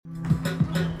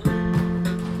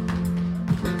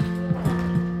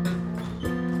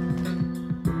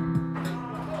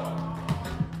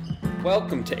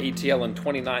Welcome to ATL and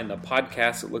 29, the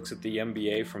podcast that looks at the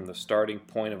NBA from the starting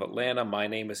point of Atlanta. My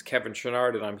name is Kevin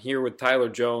Chouinard, and I'm here with Tyler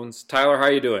Jones. Tyler, how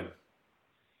are you doing?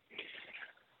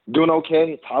 Doing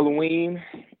okay. It's Halloween,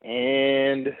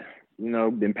 and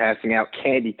been passing out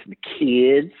candy to the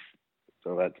kids,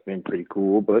 so that's been pretty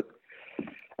cool. But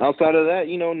outside of that,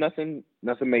 nothing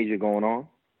major going on.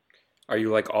 Are you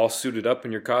like all suited up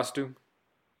in your costume?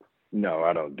 No,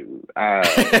 I don't do.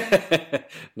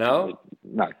 No,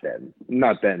 not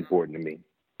that important to me.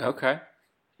 Okay.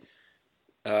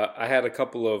 I had a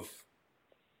couple of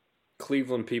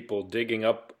Cleveland people digging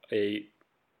up a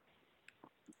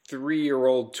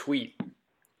 3-year-old tweet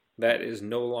that is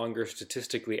no longer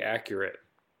statistically accurate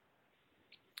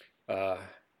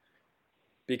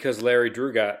because Larry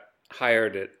Drew got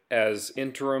hired it as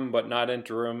interim but not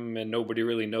interim, and nobody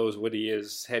really knows what he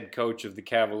is, head coach of the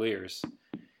Cavaliers.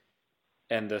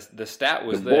 And the stat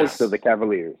was the voice of the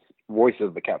Cavaliers. Voice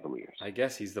of the Cavaliers. I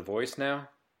guess he's the voice now.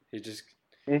 He just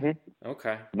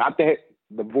Okay. Not the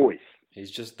voice. He's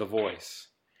just the voice.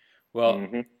 Well,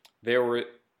 there were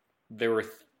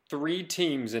 3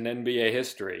 teams in NBA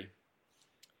history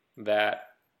that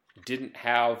didn't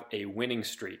have a winning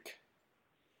streak,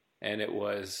 and it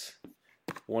was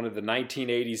one of the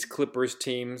 1980s Clippers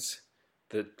teams,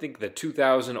 I think the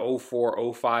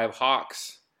 2004-05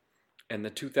 Hawks, and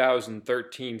the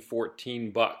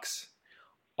 2013-14 Bucks.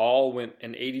 All went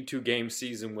an 82-game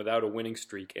season without a winning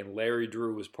streak, and Larry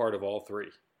Drew was part of all 3.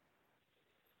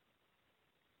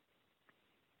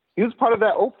 He was part of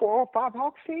that 04-05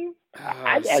 Hawks team?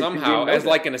 Somehow, as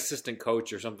like an assistant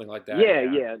coach or something like that.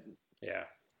 Yeah.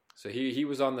 So he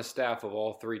was on the staff of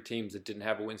all 3 teams that didn't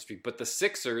have a win streak. But the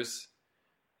Sixers,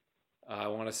 I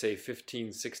want to say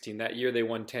 15-16, that year they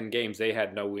won 10 games. They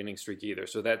had no winning streak either.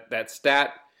 So that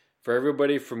stat, for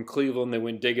everybody from Cleveland that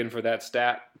went digging for that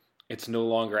stat, it's no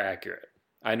longer accurate.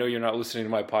 I know you're not listening to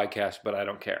my podcast, but I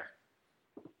don't care.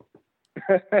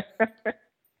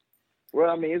 Well,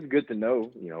 I mean, it's good to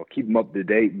know, keep them up to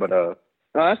date. But no,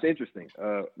 that's interesting.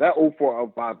 That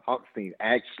 04-05 Hawks team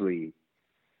actually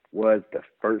was the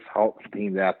first Hawks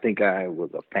team that I think I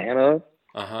was a fan of.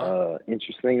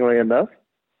 Interestingly enough.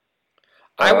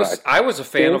 I was a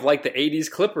fan of like the 80s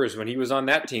Clippers when he was on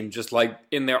that team, just like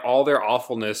in all their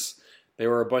awfulness. There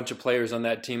were a bunch of players on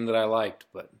that team that I liked,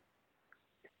 but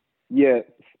yeah.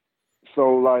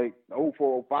 So like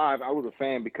 04-05, I was a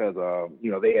fan because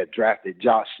they had drafted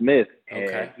Josh Smith,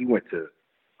 and he went to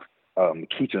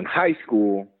McEachern High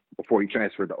School before he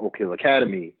transferred to Oak Hill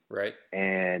Academy. Right.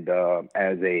 And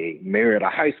as a Marietta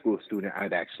High School student,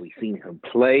 I'd actually seen him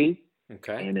play.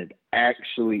 Okay. And it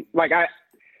actually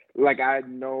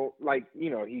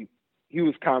he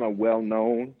was kind of well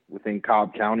known within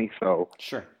Cobb County, so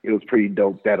sure, it was pretty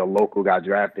dope that a local got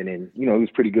drafted, and he was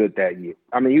pretty good that year.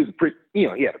 I mean, he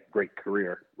had a great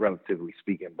career, relatively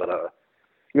speaking, but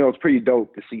it was pretty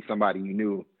dope to see somebody you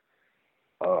knew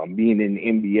being in the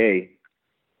NBA,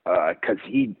 because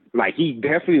he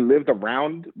definitely lived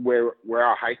around where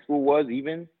our high school was,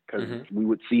 even because we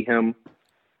would see him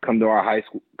come to our high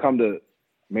school, come to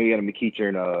Marietta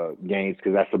McEachern games,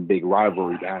 because that's a big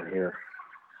rivalry down here.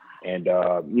 And it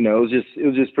was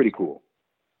just pretty cool.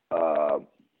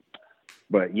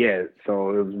 But yeah,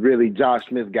 so it was really Josh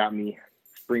Smith got me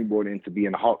springboarded into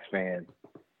being a Hawks fan,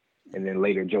 and then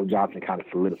later Joe Johnson kind of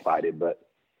solidified it. But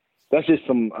that's just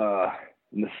some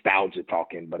nostalgia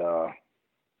talking. But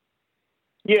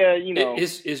yeah,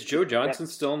 is Joe Johnson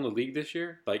still in the league this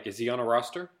year? Like, is he on a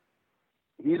roster?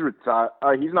 He's retired.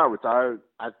 He's not retired.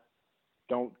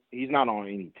 He's not on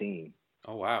any team.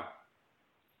 Oh wow.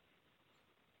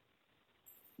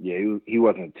 Yeah, he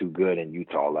wasn't too good in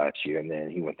Utah last year, and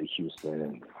then he went to Houston,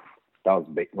 and that was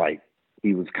big. Like,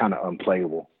 he was kind of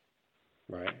unplayable,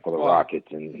 right, for the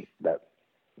Rockets, and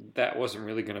that wasn't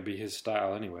really going to be his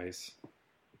style, anyways.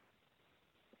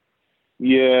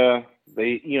 Yeah,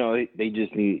 they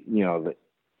just need,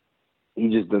 he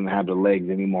just doesn't have the legs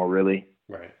anymore, really.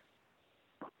 Right.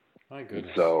 My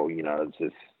goodness. So it's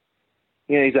just,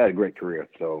 he's had a great career,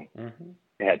 so it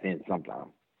had to end sometime.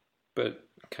 But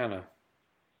kind of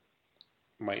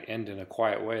might end in a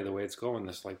quiet way, the way it's going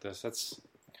like this. That's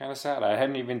kind of sad. I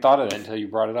hadn't even thought of it until you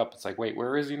brought it up. It's like, wait,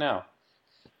 where is he now?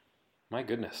 My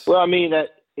goodness. Well, I mean,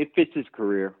 that it fits his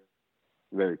career.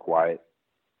 Very quiet.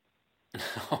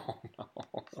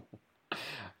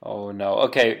 Oh no.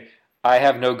 Okay, I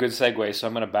have no good segue, so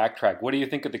I'm going to backtrack. What do you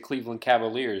think of the Cleveland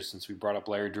Cavaliers, since we brought up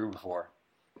Larry Drew before?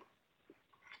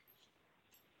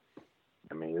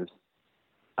 I mean,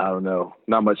 I don't know.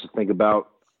 Not much to think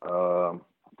about. I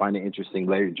find it interesting.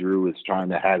 Larry Drew is trying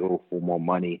to haggle for more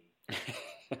money,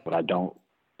 but I don't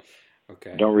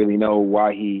really know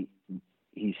why he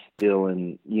he's still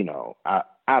in, I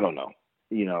don't know.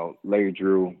 Larry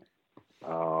Drew,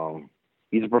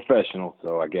 he's a professional,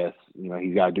 so I guess,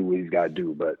 he's got to do what he's got to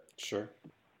do. But sure,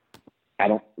 I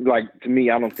don't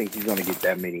think he's going to get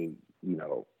that many,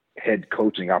 head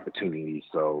coaching opportunities.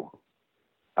 So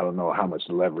I don't know how much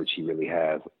leverage he really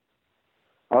has.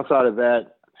 Outside of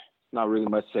that, not really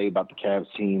much to say about the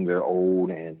Cavs team. They're old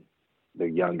and their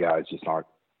young guys just aren't,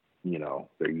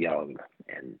 they're young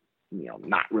and,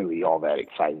 not really all that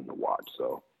exciting to watch.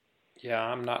 So yeah,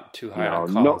 I'm not too high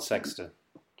on Colin Sexton.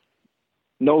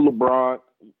 No LeBron.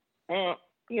 I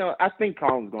think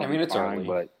Colin's going to be fine, early.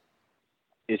 But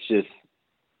it's just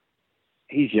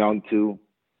he's young too.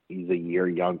 He's a year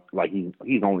young. Like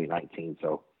he's only 19,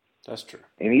 so that's true.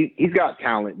 And he's got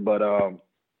talent, but I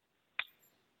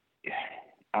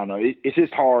don't know. It's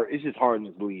just hard. It's just hard in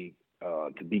this league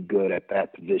to be good at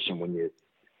that position when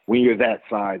you're that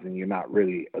size and you're not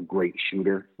really a great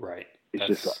shooter. Right. It's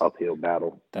just an uphill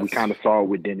battle. We kind of saw it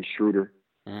with Dennis Schroeder.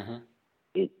 Mm-hmm.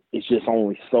 It's just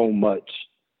only so much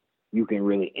you can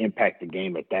really impact the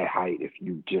game at that height if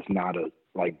you just not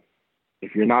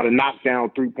if you're not a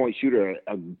knockdown 3-point shooter,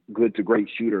 a good to great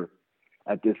shooter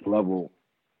at this level.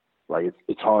 Like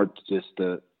it's hard just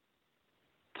to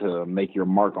make your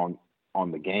mark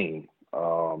on the game.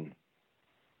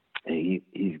 And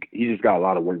he's just got a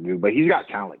lot of work to do, but he's got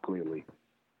talent clearly.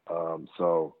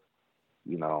 So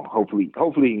hopefully he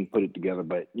can put it together.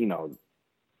 But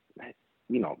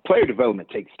player development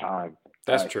takes time.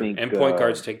 That's true. And point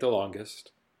guards take the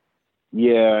longest.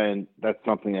 Yeah, and that's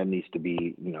something that needs to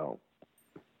be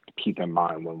keep in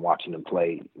mind when watching him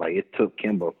play. Like it took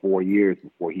Kemba 4 years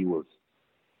before he was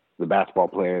the basketball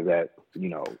player that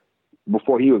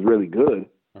before he was really good,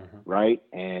 right?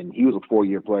 And he was a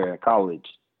 4-year player at college.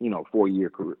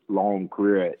 4-year long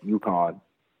career at UConn,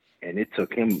 and it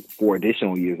took him 4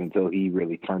 additional years until he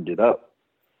really turned it up.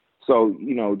 So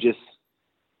just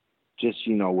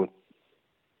with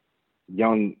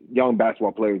young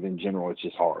basketball players in general, it's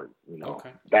just hard.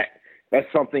 Okay.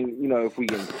 That's something, if we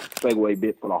can segue a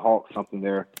bit for the Hawks, something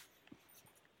they're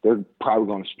probably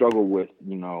going to struggle with,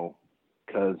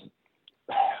 because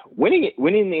winning the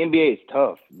NBA is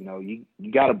tough. You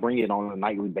got to bring it on a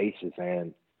nightly basis,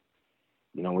 and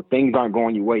when things aren't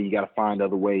going your way, you got to find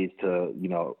other ways to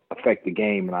affect the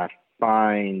game. And I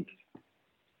find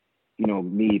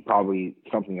me probably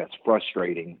something that's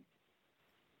frustrating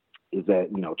is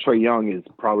that Trae Young is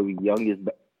probably the youngest.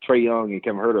 Trae Young and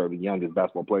Kevin Huerter are the youngest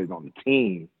basketball players on the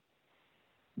team,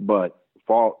 but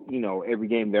for every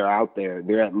game they're out there,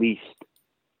 they're at least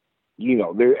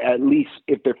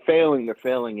if they're failing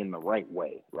in the right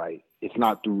way, right? It's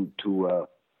not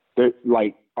they're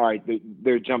like, all right,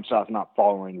 their jump shot's not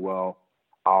falling well.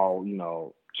 I'll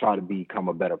try to become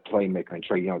a better playmaker in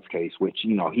Trae Young's case, which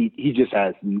he just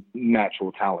has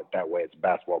natural talent that way as a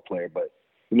basketball player. But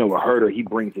with Huerter, he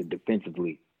brings it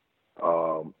defensively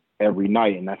every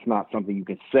night, and that's not something you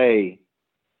can say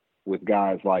with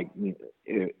guys like,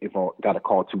 if I got to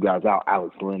call 2 guys out,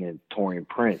 Alex Len and Taurean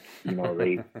Prince.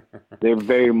 They're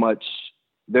very much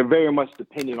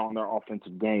dependent on their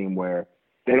offensive game, where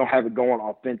they don't have it going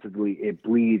offensively. It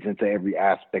bleeds into every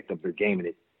aspect of their game,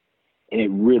 and it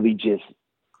really just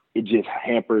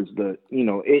hampers the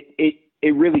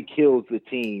it really kills the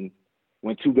team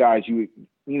when 2 guys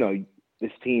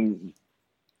this team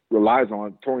relies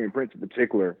on, Taurean Prince in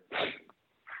particular.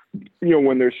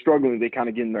 When they're struggling, they kind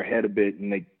of get in their head a bit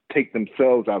and they take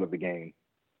themselves out of the game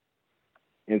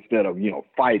instead of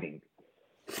fighting.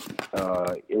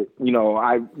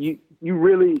 You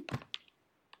really,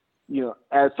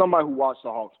 as somebody who watched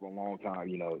the Hawks for a long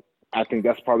time, I think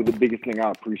that's probably the biggest thing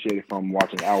I appreciated from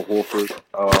watching Al Horford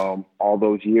all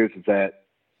those years is that,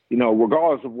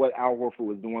 regardless of what Al Horford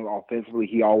was doing offensively,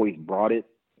 he always brought it.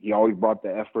 He always brought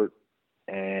the effort.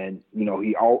 And,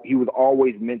 he was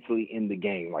always mentally in the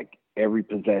game, like every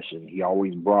possession. He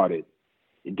always brought it.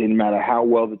 It didn't matter how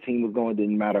well the team was going. It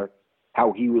didn't matter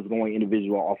how he was going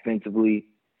individual offensively.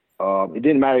 It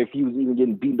didn't matter if he was even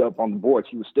getting beat up on the boards.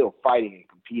 He was still fighting and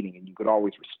competing, and you could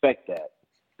always respect that.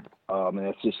 And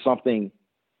it's just something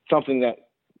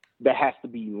that has to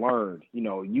be learned.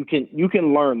 You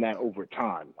can learn that over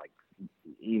time. Like,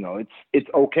 it's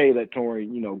okay that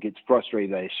Taurean, gets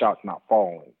frustrated that his shot's not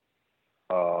falling.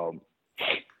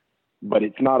 But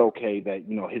it's not okay that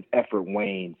his effort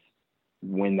wanes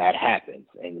when that happens,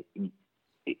 and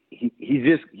he's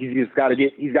just got to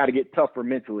get tougher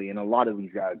mentally, and a lot of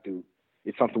these guys do.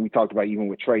 It's something we talked about even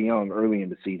with Trae Young early in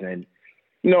the season.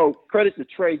 Credit to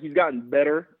Trae, he's gotten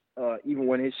better even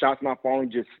when his shot's not falling,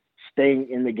 just staying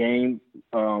in the game,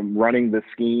 running the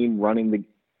scheme, running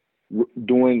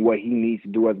doing what he needs to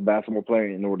do as a basketball player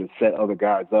in order to set other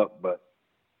guys up. But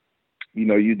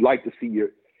you'd like to see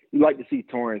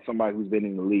Taurean, somebody who's been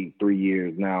in the league 3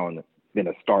 years now and been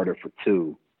a starter for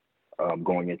 2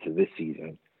 going into this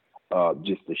season,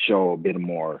 just to show a bit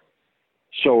more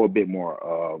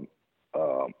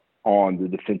on the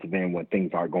defensive end when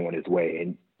things aren't going his way.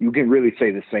 And you can really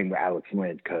say the same with Alex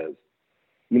Len because,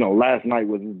 last night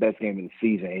was his best game of the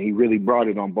season, and he really brought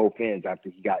it on both ends after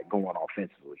he got going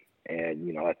offensively. And,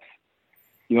 that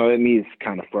means it's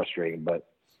kind of frustrating, but,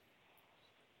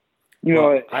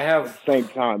 at the same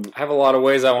time. I have a lot of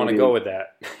ways I want to go with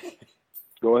that.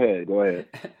 Go ahead.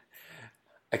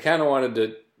 I kind of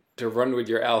wanted to run with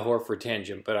your Al Horford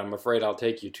tangent, but I'm afraid I'll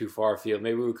take you too far afield.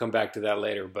 Maybe we'll come back to that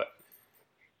later, but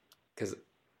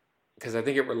because I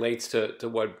think it relates to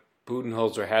what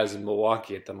Budenholzer has in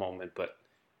Milwaukee at the moment. But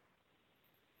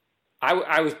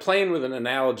I was playing with an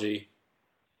analogy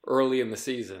early in the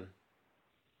season,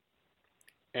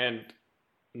 and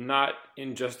not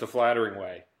in just a flattering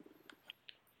way,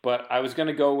 but I was going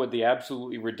to go with the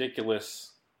absolutely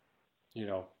ridiculous,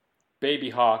 Baby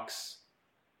Hawks,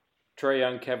 Trae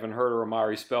Young, Kevin Huerter,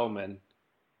 Omari Spellman,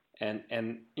 and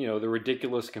the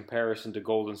ridiculous comparison to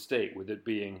Golden State with it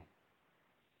being,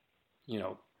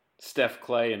 Steph,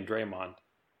 Clay, and Draymond.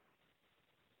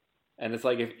 And it's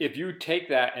like if you take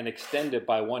that and extend it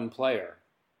by one player,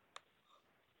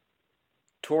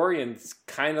 Taurean's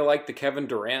kind of like the Kevin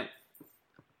Durant,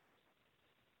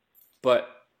 but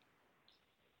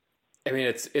I mean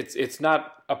it's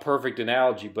not a perfect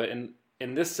analogy, but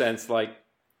in this sense, like,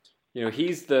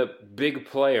 he's the big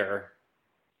player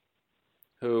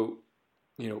who,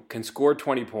 can score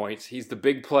 20 points. He's the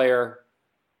big player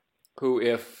who,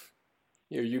 if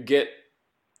you get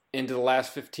into the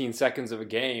last 15 seconds of a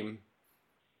game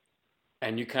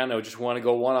and you kind of just want to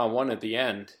go one-on-one at the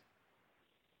end,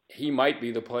 he might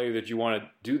be the player that you want to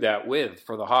do that with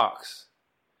for the Hawks.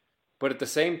 But at the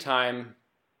same time,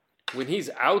 when he's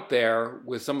out there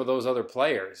with some of those other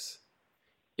players,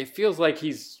 it feels like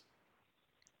he's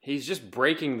just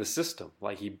breaking the system.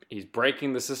 Like he's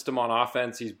breaking the system on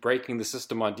offense. He's breaking the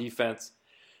system on defense.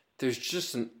 There's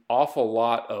just an awful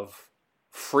lot of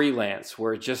freelance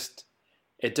where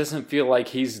it doesn't feel like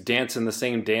he's dancing the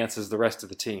same dance as the rest of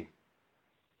the team.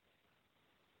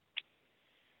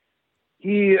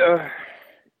 He,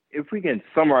 if we can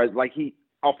summarize, like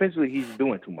offensively, he's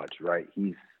doing too much, right?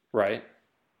 Right.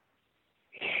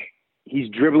 He's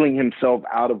dribbling himself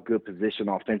out of good position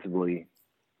offensively.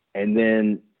 And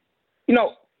then,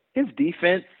 his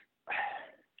defense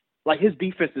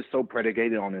is so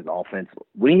predicated on his offense.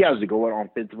 When he has to go out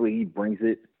offensively, he brings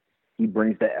it. He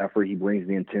brings the effort. He brings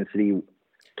the intensity.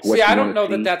 See, I don't know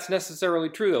that that's necessarily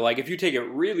true, though. Like, if you take it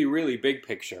really, really big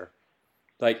picture,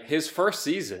 like his first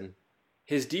season,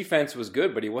 his defense was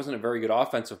good, but he wasn't a very good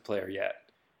offensive player yet.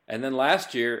 And then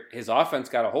last year, his offense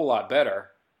got a whole lot better,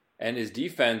 and his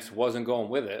defense wasn't going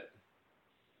with it.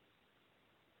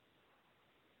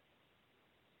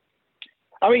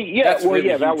 I mean, yeah,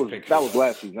 that was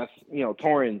last season. That's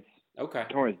Taurean's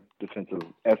defensive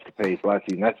escapades last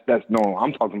season. That's normal.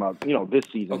 I'm talking about this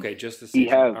season. Okay, just this season. He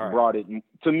has brought it.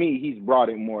 To me, he's brought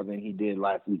it more than he did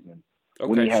last season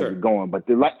when he has it going. But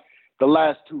the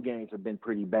last 2 games have been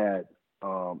pretty bad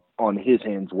on his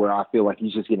hands, where I feel like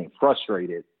he's just getting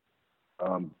frustrated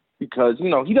because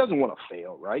he doesn't want to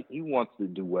fail, right? He wants to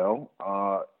do well.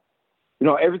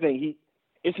 Everything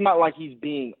it's not like he's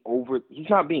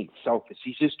not being selfish.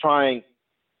 He's just trying,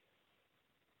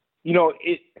 to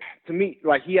me,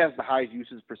 like, he has the highest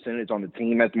usage percentage on the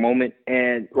team at the moment.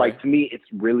 And to me, it's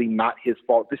really not his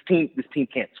fault. This team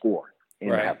can't score in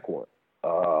the half court.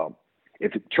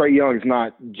 If Trae Young is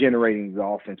not generating the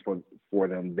offense for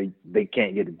them, they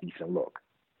can't get a decent look.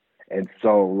 And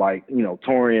so,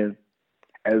 Taurean,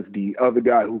 as the other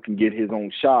guy who can get his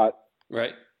own shot,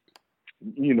 right?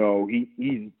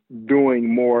 He's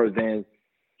doing more than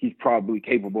he's probably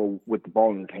capable with the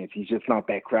ball in his hands. He's just not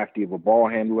that crafty of a ball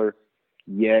handler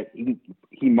yet.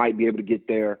 He might be able to get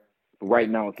there, but right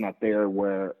now it's not there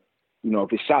where,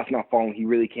 if his shot's not falling, he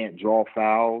really can't draw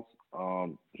fouls.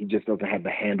 He just doesn't have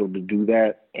the handle to do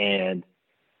that. And,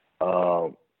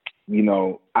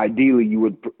 ideally you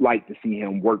would like to see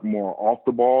him work more off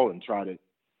the ball and try to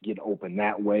get open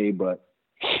that way. But,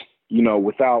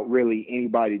 without really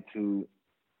anybody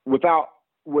with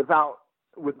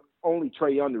only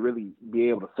Trae Young to really be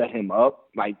able to set him up,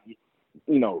 there's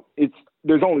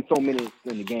only so many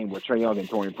in the game where Trae Young and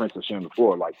Taurean Prince are sharing the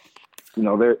floor.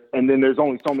 And then there's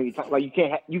only so many times, you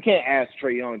can't ask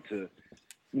Trae Young to,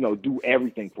 do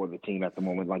everything for the team at the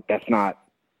moment. Like, that's not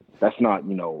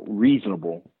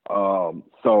reasonable.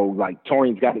 So like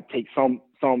Torian's got to take some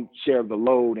share of the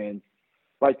load, and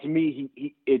like to me,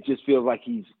 he it just feels like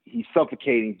he's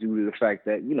suffocating due to the fact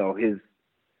that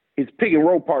his pick and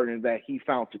roll partner that he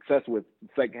found success with the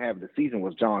second half of the season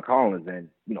was John Collins, and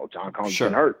John Collins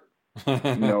been hurt.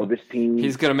 This team,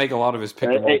 he's going to make a lot of his pick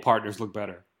and roll partners look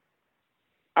better.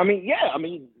 I mean, yeah,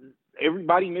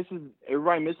 everybody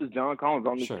misses John Collins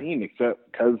on this team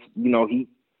except because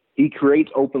he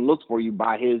creates open looks for you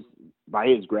by his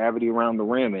gravity around the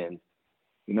rim, and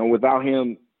without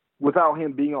him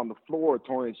being on the floor,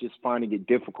 Torian's just finding it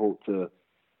difficult to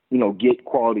get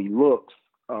quality looks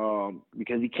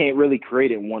because he can't really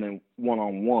create it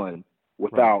one-on-one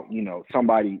without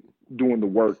somebody doing the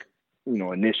work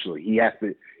initially. He has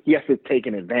to take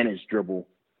an advantage dribble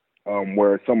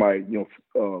where somebody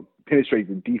penetrates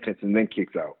the defense and then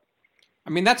kicks out. I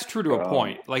mean, that's true to a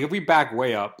point. Like if we back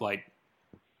way up,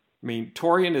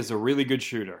 Torian is a really good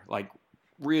shooter, like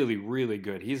really, really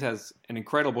good. He has an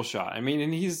incredible shot. I mean,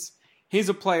 and he's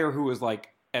a player who was like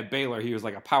at Baylor, he was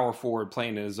like a power forward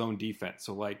playing in his own defense.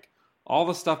 So like all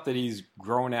the stuff that he's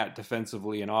grown at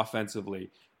defensively and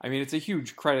offensively, I mean, it's a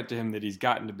huge credit to him that he's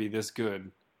gotten to be this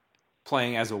good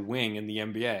playing as a wing in the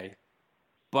NBA.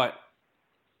 But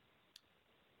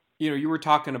you were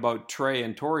talking about Trey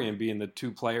and Torian being the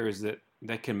two players that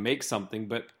can make something,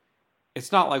 but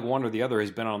it's not like one or the other has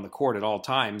been on the court at all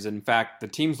times. In fact, the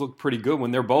teams look pretty good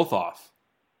when they're both off.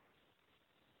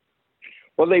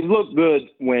 Well, they've looked good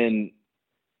when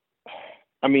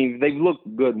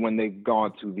they've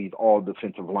gone to these all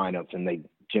defensive lineups and they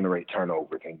generate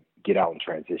turnovers and get out in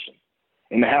transition.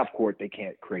 In the half court, they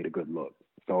can't create a good look.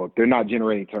 So if they're not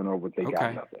generating turnovers, they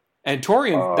got nothing. And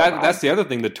Torian, that's the other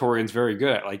thing that Torian's very good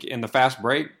at. Like in the fast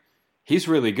break, he's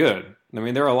really good. I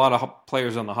mean, there are a lot of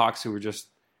players on the Hawks who are just,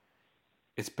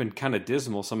 it's been kind of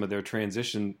dismal, some of their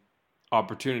transition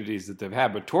opportunities that they've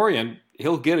had. But Torian,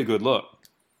 he'll get a good look,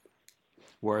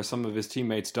 whereas some of his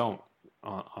teammates don't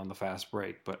on the fast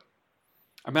break. But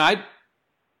I mean,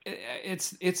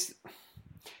 it's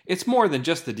more than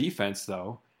just the defense,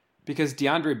 though. Because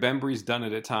DeAndre Bembry's done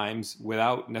it at times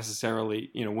without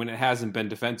necessarily, when it hasn't been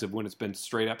defensive, when it's been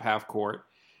straight up half court.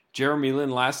 Jeremy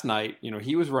Lin last night,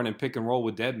 he was running pick and roll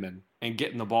with Dedmon and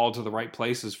getting the ball to the right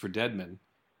places for Dedmon.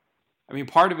 I mean,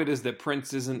 part of it is that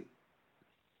Prince it's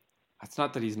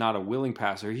not that he's not a willing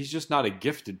passer. He's just not a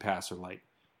gifted passer. Like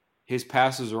his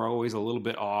passes are always a little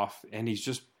bit off, and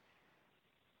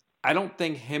I don't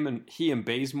think he and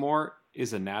Bazemore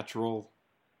is a natural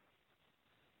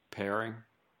pairing.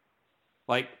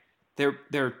 Like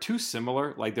they're too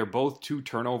similar. Like they're both too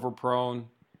turnover prone.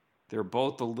 They're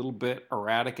both a little bit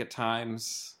erratic at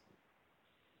times.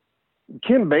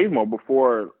 Kim Bazemore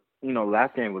before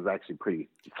last game was actually pretty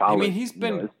solid. I mean, he's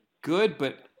been good,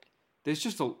 but there's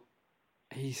just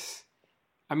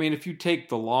if you take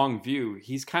the long view,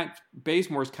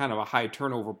 Bazemore's kind of a high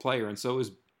turnover player, and so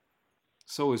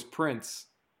is Prince.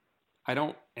 I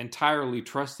don't entirely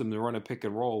trust them to run a pick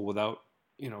and roll without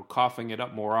coughing it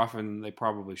up more often than they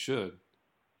probably should.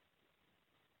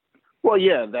 Well,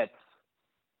 yeah, that's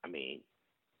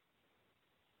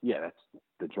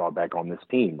the drawback on this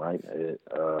team, right?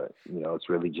 It's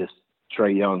really just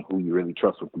Trae Young who you really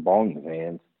trust with the ball in his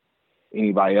hands.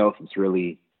 Anybody else, it's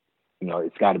really,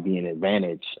 it's got to be an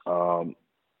advantage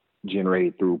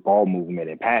generated through ball movement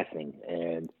and passing.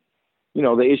 And,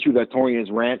 the issue that Torian has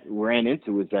ran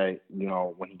into is that,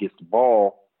 when he gets the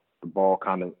ball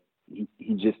kind of,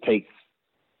 he just takes.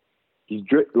 He's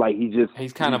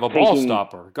kind of a ball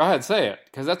stopper. Go ahead, say it,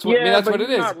 because that's what it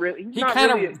is. Really, he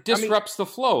kind of disrupts the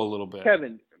flow a little bit.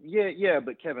 Kevin,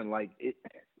 but Kevin,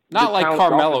 not like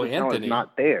Carmelo Anthony,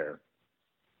 not there.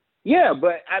 Yeah,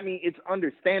 but it's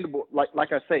understandable.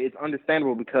 Like I say, it's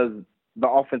understandable because the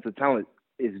offensive talent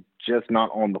is just not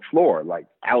on the floor. Like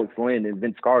Alex Len and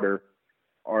Vince Carter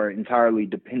are entirely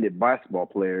dependent basketball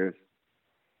players,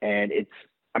 and it's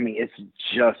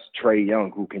just Trae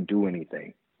Young who can do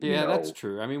anything. Yeah, that's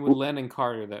true. I mean, with Len and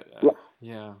Carter,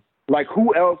 yeah. Like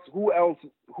who else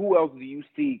do you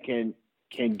see can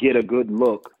get a good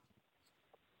look?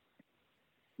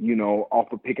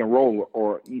 Off a pick and roll,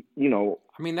 or I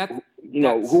mean that.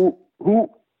 Who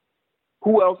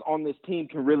else on this team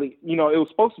can really? It was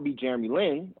supposed to be Jeremy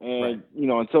Lin, and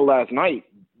right. Until last night,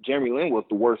 Jeremy Lin was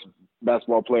the worst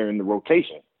basketball player in the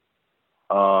rotation.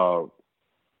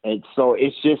 And so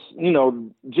it's just,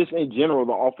 just in general,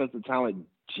 the offensive talent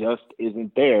just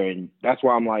isn't there. And that's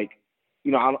why I'm like,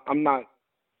 I'm not,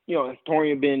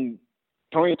 Torian's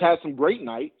had some great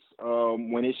nights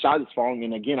when his shot is falling.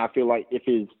 And again, I feel like if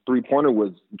his 3-pointer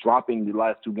was dropping the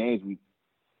last 2 games,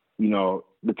 you know,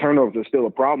 the turnovers are still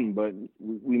a problem, but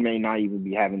we may not even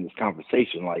be having this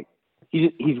conversation. Like,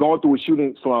 he's going through a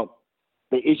shooting slump.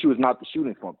 The issue is not the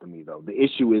shooting slump to me, though. The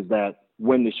issue is that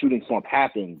when the shooting slump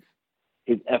happens,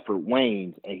 his effort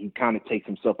wanes and he kind of takes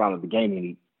himself out of the game,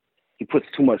 and he puts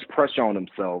too much pressure on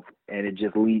himself, and it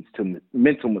just leads to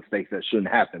mental mistakes that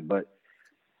shouldn't happen. But,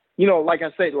 you know, like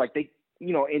I said, like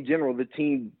you know, in general, the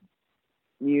team,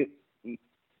 you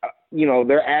know,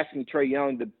 they're asking Trae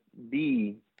Young to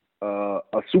be a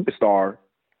superstar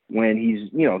when he's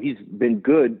been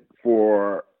good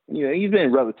for, you know, he's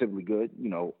been relatively good, you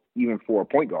know, even for a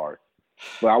point guard.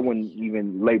 But I wouldn't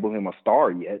even label him a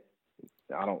star yet.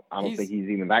 I don't think he's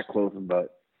even that close.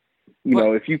 But you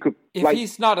know, if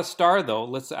he's not a star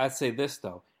though, I'd say this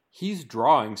though, he's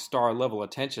drawing star level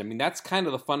attention. I mean, that's kind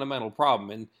of the fundamental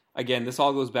problem. And again, this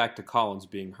all goes back to Collins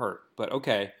being hurt. But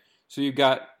okay, so you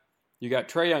got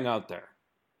Trae Young out there,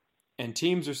 and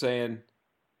teams are saying,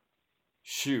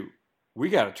 shoot, we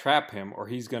got to trap him or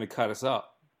he's going to cut us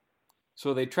up.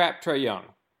 So they trap Trae Young.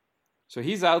 So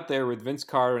he's out there with Vince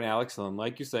Carter and Alex Len.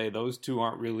 Like you say, those two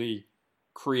aren't really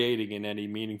creating in any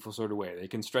meaningful sort of way. They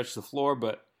can stretch the floor,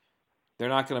 but they're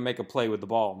not going to make a play with the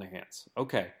ball in their hands.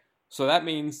 Okay, so that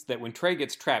means that when Trae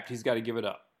gets trapped, he's got to give it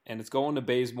up. And it's going to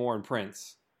Bazemore and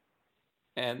Prince.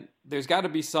 And there's got to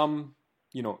be some,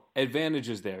 you know,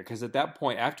 advantages there. Because at that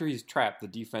point, after he's trapped, the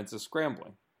defense is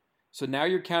scrambling. So now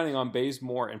you're counting on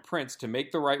Bazemore and Prince to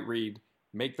make the right read,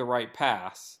 make the right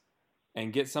pass,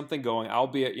 and get something going,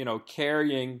 albeit, you know,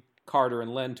 carrying Carter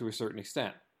and Len to a certain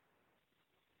extent.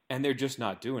 And they're just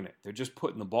not doing it. They're just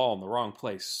putting the ball in the wrong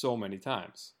place so many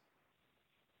times.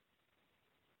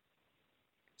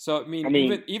 So, I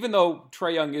mean even though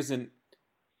Trae Young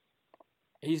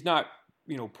he's not,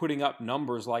 you know, putting up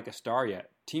numbers like a star yet,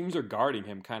 teams are guarding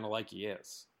him kind of like he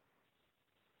is.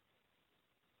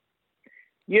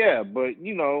 Yeah, but,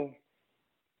 you know,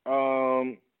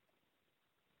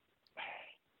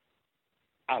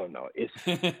 I don't know. It's,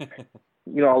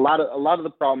 you know, a lot of the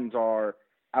problems are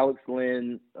Alex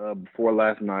Len before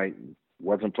last night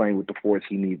wasn't playing with the force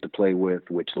he needed to play with,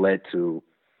 which led to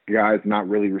guys not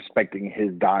really respecting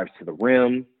his dives to the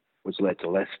rim, which led to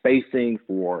less spacing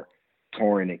for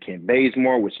Taurean and Kent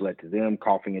Bazemore, which led to them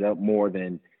coughing it up more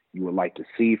than you would like to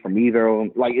see from either of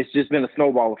them. Like, it's just been a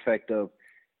snowball effect of,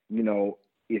 you know,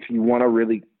 if you want to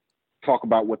really talk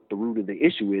about what the root of the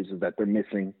issue is that they're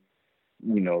missing,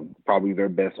 you know, probably their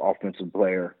best offensive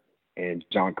player and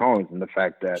John Collins, and the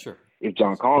fact that if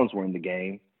John Collins were in the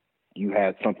game, you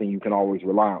had something you can always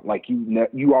rely on. Like,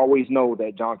 you always know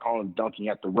that John Collins dunking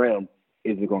at the rim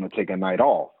isn't going to take a night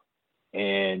off.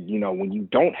 And, you know, when you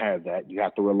don't have that, you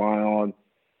have to rely on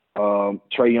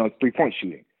Trae Young's three-point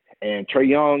shooting. And Trae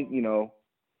Young, you know,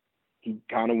 he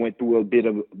kind of went through a bit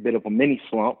of a mini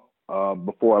slump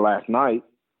before last night,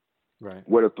 right,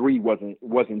 where the three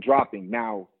wasn't dropping.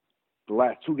 Now, the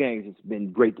last two games, it's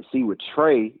been great to see with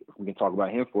Trae, if we can talk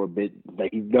about him for a bit, that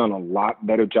he's done a lot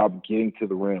better job of getting to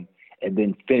the rim and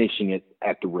then finishing it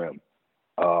at the rim.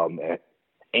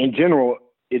 In general,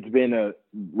 it's been a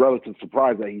relative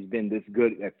surprise that he's been this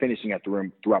good at finishing at the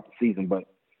rim throughout the season. But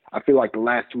I feel like the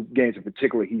last two games in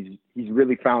particular, he's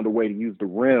really found a way to use the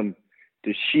rim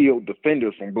to shield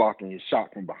defenders from blocking his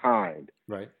shot from behind.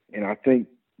 Right. And I think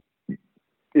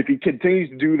if he continues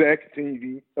to do that,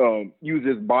 continue to use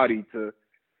his body to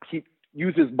you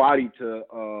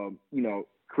know,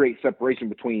 create separation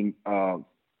between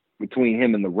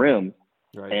him and the rim,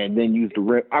 right, and then use the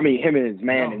rim. I mean, him and his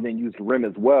man, and then use the rim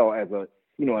as well as a,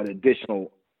 you know, an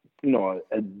additional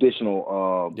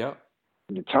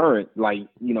deterrent. Like,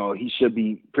 you know, he should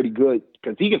be pretty good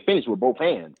because he can finish with both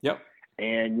hands. Yep.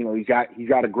 And, you know, he's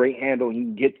got a great handle.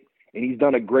 And he's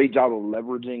done a great job of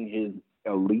leveraging his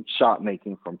elite shot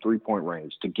making from 3-point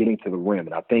range to getting to the rim.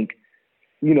 And I think,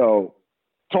 you know,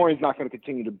 Taurean's not going to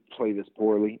continue to play this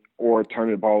poorly or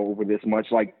turn the ball over this much.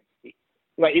 Like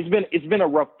it's been a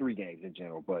rough 3 games in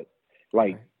general, but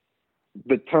like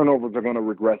the turnovers are going to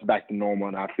regress back to normal.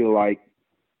 And I feel like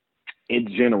in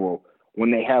general,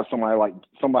 when they have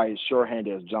somebody as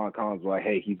sure-handed as John Collins, like,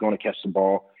 hey, he's going to catch the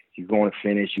ball, he's going to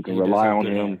finish, you can rely on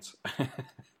him.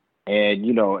 And,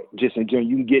 you know, just in general,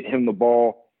 you can get him the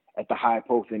ball at the high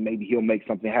post and maybe he'll make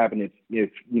something happen if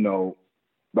you know,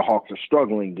 the Hawks are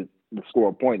struggling to score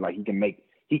a point. Like, he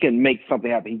can make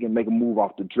something happen. He can make a move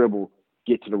off the dribble,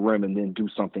 get to the rim, and then do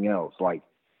something else. Like,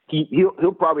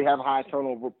 he'll probably have high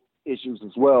turnover issues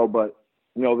as well, but,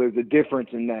 you know, there's a difference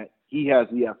in that he has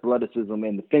the athleticism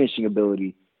and the finishing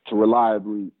ability to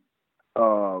reliably,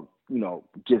 you know,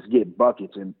 just get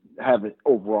buckets and have an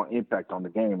overall impact on the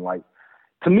game. Like,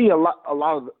 to me, a lot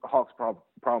of the Hawks'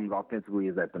 problems offensively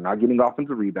is that they're not getting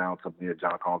offensive rebounds, something that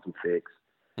John Collins would fix.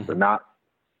 Mm-hmm.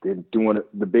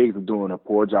 The bigs are doing a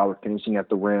poor job of finishing at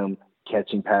the rim,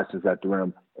 catching passes at the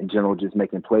rim, in general, just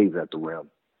making plays at the rim.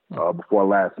 Before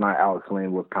last night, Alex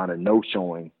Len was kind of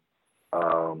no-showing.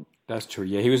 That's true.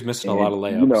 Yeah, he was missing a lot of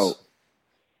layups.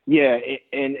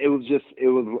 And it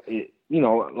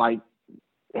was like,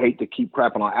 I hate to keep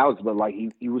crapping on Alex, but like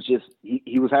he was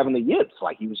having the yips.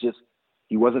 Like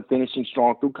he wasn't finishing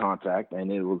strong through contact,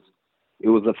 and it was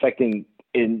affecting.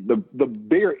 And the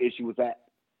bigger issue was that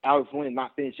Alex Len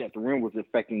not finishing at the rim was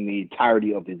affecting the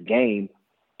entirety of his game.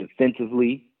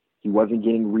 Defensively, he wasn't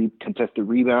getting contested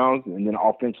rebounds, and then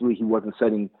offensively, he wasn't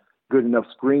setting good enough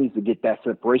screens to get that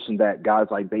separation that guys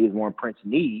like Bazemore and Prince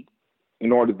need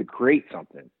in order to create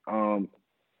something.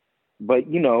 But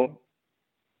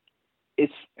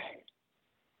it's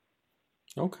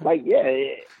okay. Like,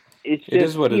 it's just, it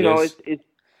is what it is.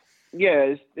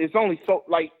 It's only so,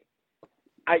 like,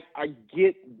 I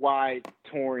get why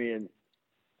Taurean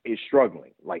is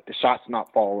struggling. Like, the shot's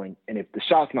not falling, and if the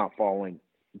shot's not falling,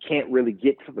 he can't really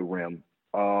get to the rim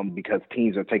because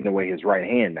teams are taking away his right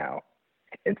hand now.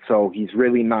 And so he's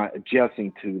really not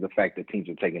adjusting to the fact that teams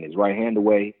are taking his right hand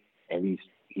away, and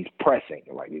he's pressing.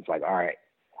 Like, it's like, all right,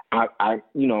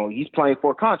 he's playing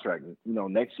for a contract.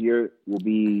 Next year he'll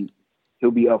be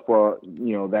up for,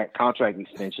 that contract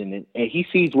extension, and he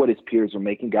sees what his peers are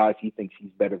making. Guys he thinks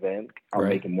he's better than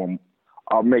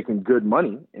are making good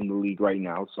money in the league right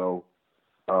now. So,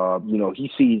 he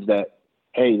sees that,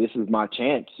 hey, this is my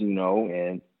chance,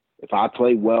 and if I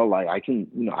play well, like I can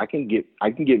get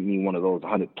me one of those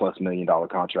 $100+ million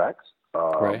contracts.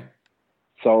 Right.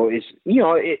 So it's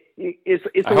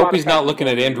it's. I hope he's not looking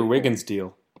at Andrew Wiggins'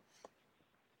 deal.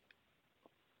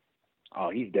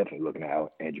 Oh, he's definitely looking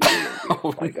at Andrew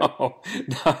Wiggins. No.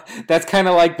 That's kind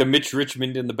of like the Mitch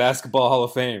Richmond in the Basketball Hall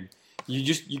of Fame.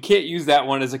 You can't use that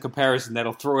one as a comparison.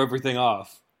 That'll throw everything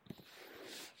off.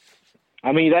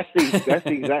 I mean, that's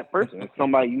the exact person. It's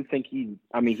somebody you think he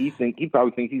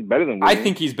probably thinks he's better than Wiggins. I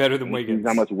think he's better than Wiggins. He sees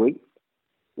how much weight?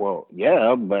 Well,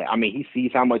 yeah, but I mean, he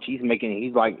sees how much he's making. And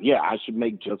he's like, yeah, I should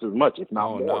make just as much, if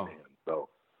not more than him. So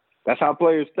that's how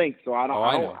players think. So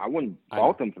I wouldn't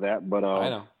fault him for that. But I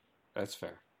know that's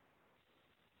fair.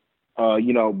 But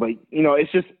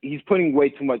it's just he's putting way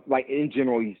too much. Like in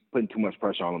general, he's putting too much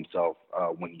pressure on himself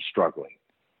when he's struggling,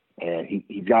 and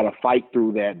he's got to fight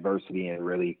through that adversity and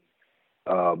really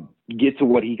get to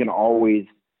what he can always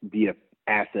be an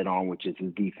asset on, which is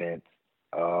his defense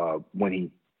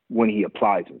when he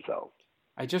applies himself.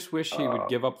 I just wish he would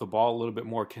give up the ball a little bit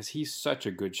more because he's such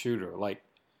a good shooter. Like,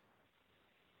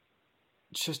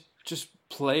 just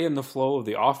play in the flow of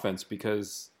the offense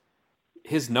because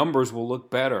his numbers will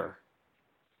look better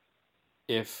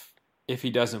if he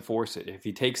doesn't force it. If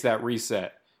he takes that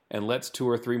reset and lets 2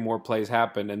 or 3 more plays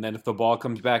happen, and then if the ball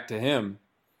comes back to him,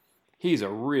 he's a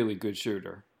really good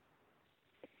shooter.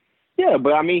 Yeah,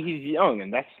 but I mean, he's young,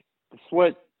 and that's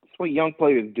what young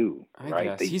players do,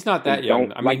 right? He's not that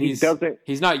young. I mean, he's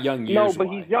not young years. No, but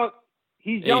he's young.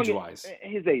 He's young age-wise.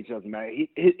 His age doesn't matter.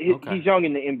 He's young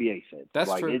in the NBA sense.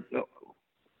 That's true.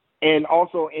 And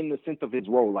also in the sense of his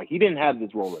role, like he didn't have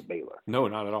this role at Baylor. No,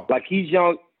 not at all. Like he's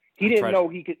young. He didn't know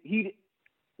he could.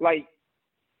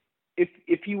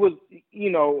 If he was,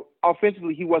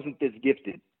 offensively, he wasn't this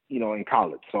gifted, in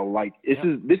college. So like this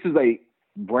is a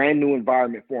brand new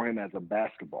environment for him as a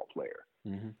basketball player.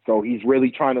 Mm-hmm. So he's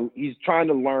really trying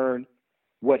to learn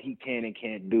what he can and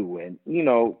can't do. And,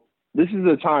 this is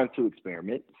a time to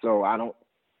experiment. So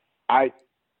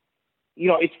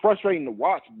it's frustrating to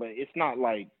watch, but it's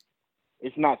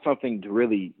not something to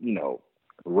really,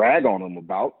 rag on him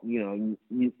about. You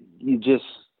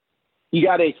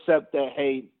got to accept that,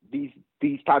 hey,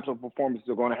 these types of performances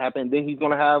are going to happen. Then he's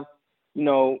going to have,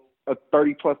 a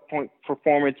 30+ point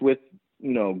performance with,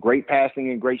 great passing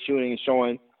and great shooting and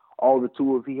showing all the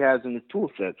tools he has in his tool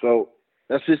set. So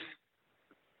that's just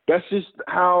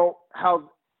how.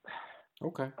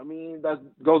 Okay. I mean, that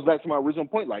goes back to my original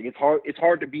point. Like it's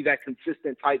hard to be that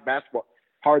consistent type basketball.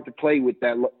 Hard to play with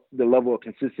the level of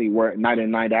consistency where night in,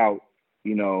 night out,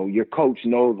 your coach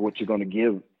knows what you're going to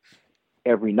give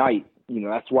every night.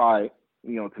 That's why,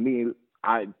 to me,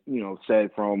 I, said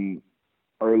from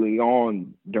early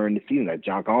on during the season that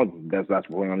John Collins is the best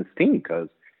basketball player on his team because,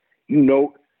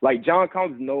 like John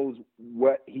Collins knows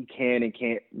what he can and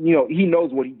can't. He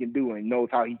knows what he can do and knows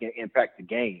how he can impact the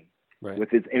game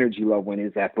with his energy level and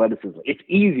his athleticism. It's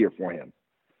easier for him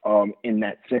in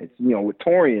that sense. With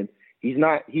Taurean, he's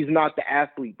not the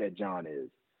athlete that John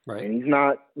is, right? And he's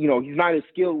not as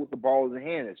skilled with the ball in his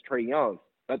hand as Trae Young,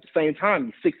 at the same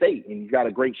time, he's 6'8", and he's got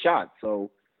a great shot.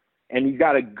 So, and he's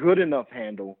got a good enough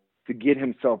handle to get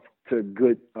himself to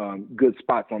good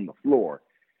spots on the floor.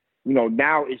 You know,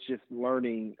 now it's just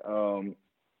learning.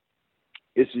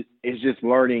 It's just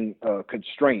learning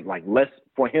constraint. Like less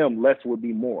for him, less would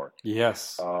be more.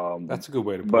 Yes, that's a good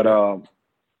way to put it.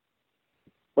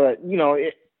 But you know,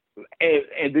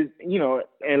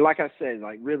 and like I said,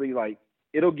 like really, like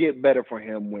it'll get better for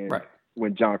him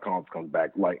when John Collins comes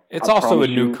back. Like it's also a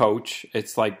new coach.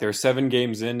 It's like they're 7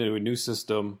 games into a new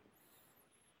system.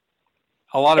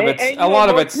 A lot of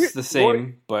it's the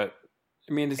same, but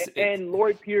I mean, and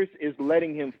Lloyd Pierce is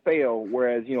letting him fail,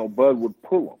 whereas Bud would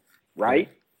pull him, right?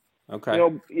 Okay. You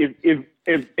know,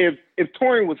 if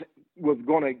Taurean was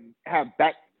going to have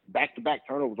back-to-back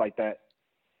turnovers like that,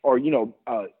 or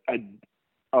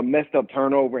a messed up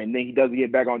turnover, and then he doesn't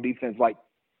get back on defense, Bud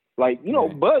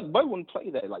wouldn't play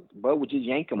that. Like Bud would just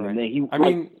yank him, and then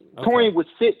Taurean would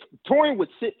sit. Taurean would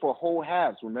sit for whole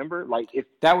halves. Remember, like if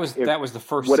that was the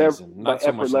first whatever, season, not so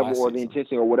effort much level last or season. the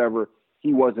intensity or whatever,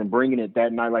 he wasn't bringing it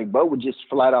that night. Like Bud would just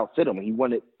flat out sit him, and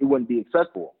it wouldn't be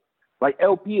acceptable. Like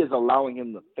LP is allowing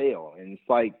him to fail, and it's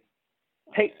like,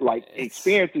 hey, like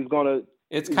experience is gonna.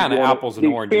 It's kind of apples and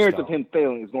oranges. The experience of him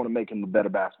failing is going to make him a better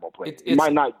basketball player. He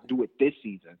might not do it this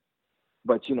season,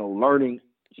 but learning.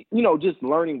 Just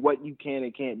learning what you can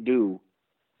and can't do.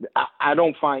 I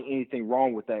don't find anything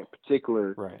wrong with that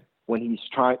particular. Right. When he's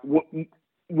trying,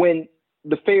 when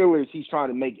the failures he's trying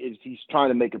to make is he's trying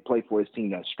to make a play for his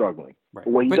team that's struggling. Right.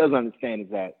 But what he doesn't understand is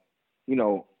that,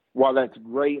 while that's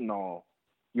great and all,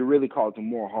 you're really causing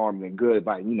more harm than good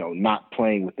by not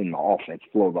playing within the offense,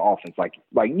 flow of the offense, like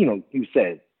you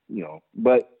said,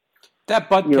 but. That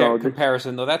Bud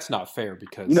comparison, though, that's not fair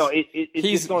because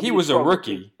he was a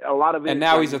rookie, a lot of it, and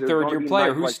now he's a third-year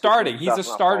player who's starting. He's a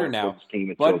starter now.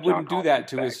 Bud wouldn't do that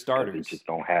to his starters. They just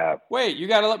don't have. Wait, you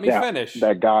got to let me finish.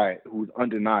 That guy who's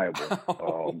undeniable.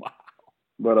 Wow.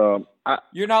 But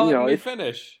you're not letting me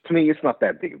finish. To me, it's not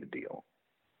that big of a deal,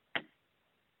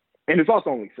 and it's also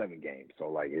only 7 games. So,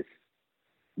 like, it's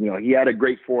he had a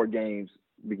great 4 games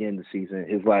beginning the season.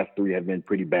 His last 3 have been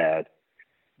pretty bad.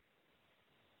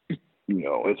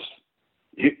 He'll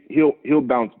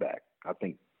bounce back. I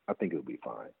think it'll be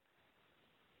fine.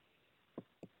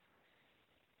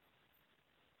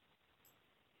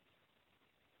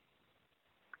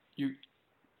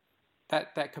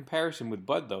 That comparison with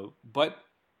Bud though, Bud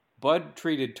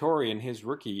treated Taurean his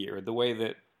rookie year the way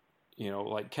that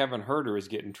like Kevin Huerter is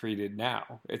getting treated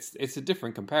now. It's a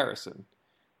different comparison.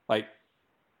 Like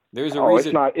there's a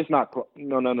reason. It's not.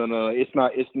 No. It's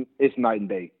not. It's night and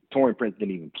day. Taurean Prince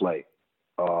didn't even play.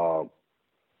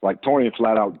 Like Taurean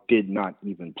flat out did not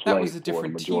even play. That was a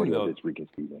different team, though. Of this freaking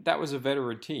season. That was a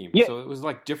veteran team, so it was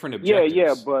like different objectives.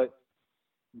 Yeah, but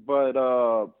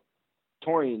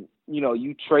Taurean,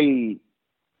 you trade.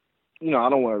 I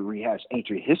don't want to rehash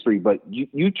ancient history, but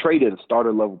you traded a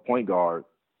starter level point guard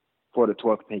for the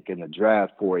 12th pick in the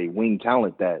draft for a wing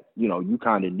talent that you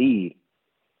kind of need,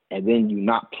 and then you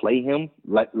not play him,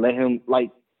 let him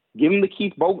give him the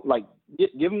Keith Bolt,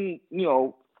 give him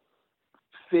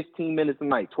 15 minutes a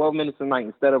night, 12 minutes a night,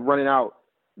 instead of running out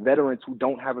veterans who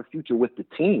don't have a future with the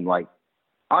team. Like,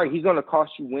 all right, he's going to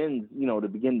cost you wins, to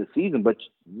begin the season, but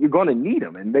you're going to need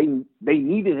him. And they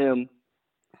needed him.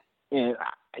 And,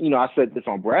 I said this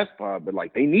on Brass Pod, but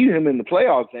they needed him in the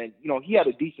playoffs. And, he had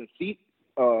a decent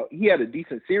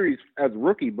series as a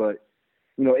rookie, but,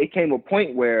 it came a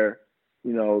point where,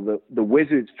 the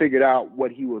Wizards figured out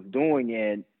what he was doing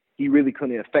and he really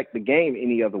couldn't affect the game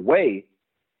any other way.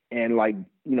 And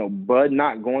Bud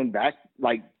not going back,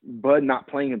 Bud not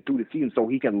playing him through the season so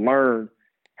he can learn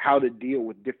how to deal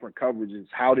with different coverages,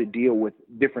 how to deal with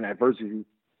different adversities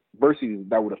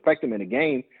that would affect him in a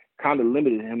game, kind of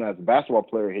limited him as a basketball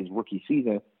player his rookie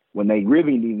season when they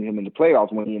really needed him in the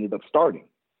playoffs when he ended up starting.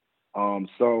 To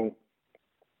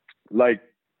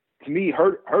me,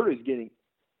 Huerter's getting,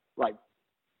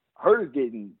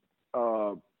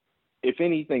 if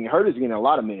anything, Huerter's getting a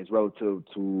lot of minutes relative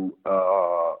to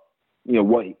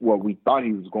what we thought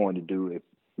he was going to do. If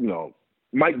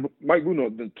Mike Bruno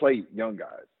didn't play young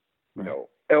guys.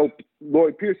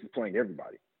 Lloyd Pierce is playing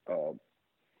everybody.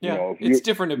 It's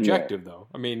different objective though.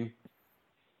 I mean,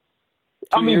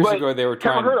 2 years ago they were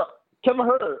trying. Kevin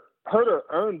Huerter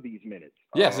earned these minutes.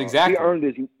 Yes, exactly. He earned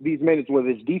these minutes with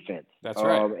his defense. That's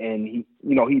right. And he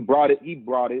brought it.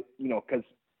 Because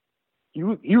he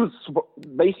was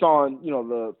based on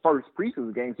the first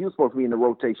preseason games. He was supposed to be in the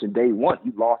rotation day one.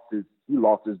 He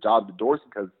lost his job to Dorsey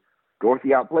because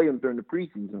Dorsey outplayed him during the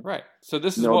preseason. Right. So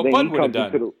this is what Bud would have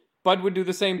done. Bud would do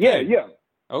the same thing. Yeah.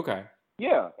 Okay.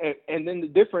 Yeah, and then the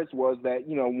difference was that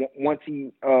once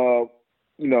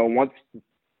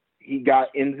he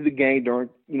got into the game during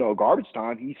garbage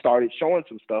time, he started showing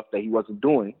some stuff that he wasn't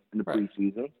doing in the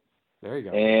preseason. There you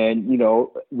go. And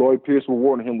Lloyd Pierce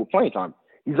rewarding him with playing time.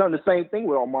 He's done the same thing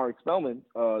with Omari Spellman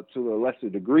to a lesser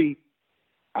degree.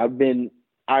 I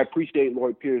appreciate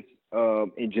Lloyd Pierce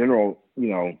in general.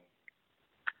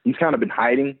 He's kind of been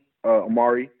hiding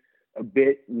Omari a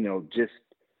bit. Just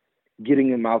getting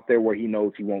him out there where he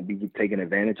knows he won't be taken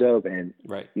advantage of, and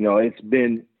it's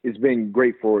been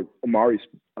great for Omari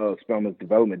Spellman's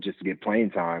development just to get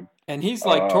playing time. And he's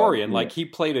like Torian, like he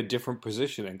played a different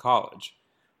position in college.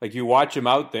 Like you watch him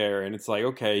out there, and it's like,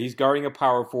 okay, he's guarding a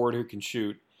power forward who can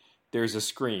shoot. There's a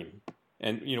screen,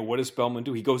 and what does Spellman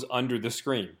do? He goes under the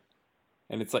screen,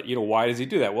 and it's like, why does he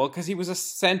do that? Well, because he was a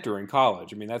center in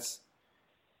college. I mean, it's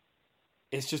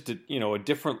just a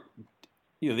different.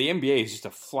 The NBA is just a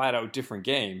flat-out different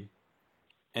game.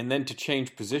 And then to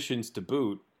change positions to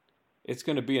boot, it's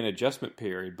going to be an adjustment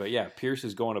period. But, yeah, Pierce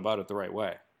is going about it the right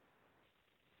way.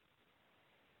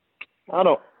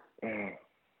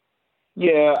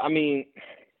 Yeah, I mean,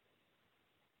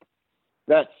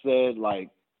 that said,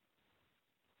 like,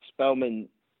 Spellman,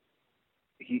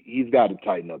 he's got to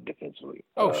tighten up defensively.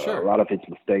 Oh, sure. A lot of his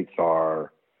mistakes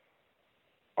are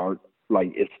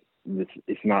like,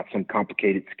 it's not some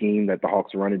complicated scheme that the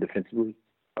Hawks are running defensively.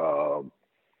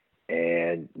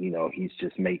 And, he's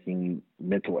just making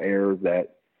mental errors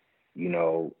that,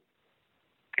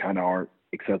 kind of aren't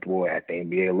acceptable at the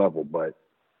NBA level. But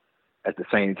at the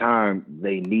same time,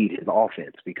 they need his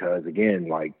offense because, again,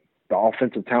 like the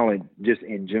offensive talent just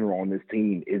in general on this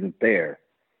team isn't there.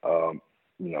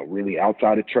 Really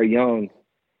outside of Trae Young,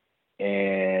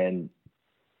 and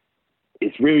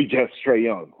it's really just Trae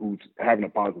Young who's having a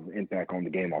positive impact on the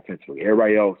game offensively.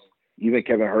 Everybody else, even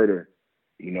Kevin Huerter,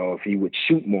 if he would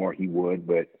shoot more, he would.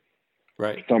 But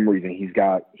for some reason, he's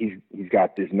got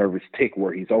this nervous tick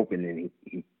where he's open and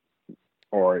he's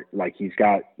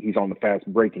on the fast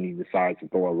break and he decides to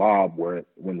throw a lob when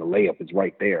the layup is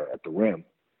right there at the rim.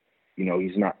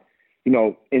 He's not.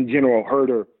 In general,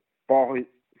 Huerter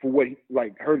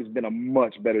Huerter's been a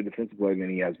much better defensive player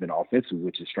than he has been offensively,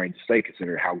 which is strange to say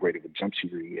considering how great of a jump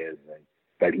shooter he is and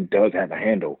that he does have a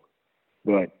handle.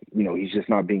 But, he's just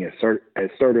not being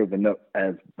assertive enough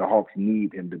as the Hawks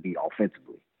need him to be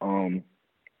offensively.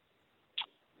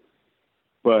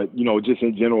 But, just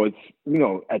in general, it's,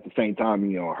 at the same time,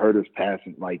 Huerter's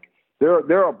passing. Like, there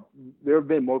have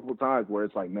been multiple times where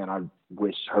it's like, man, I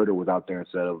wish Huerter was out there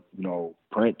instead of,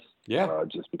 Prince. Yeah.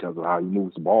 Just because of how he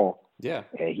moves the ball. Yeah.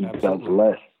 And he does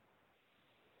less.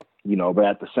 But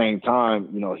at the same time,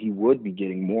 he would be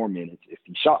getting more minutes if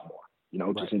he shot more,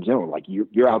 just in general. Like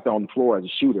you're out there on the floor as a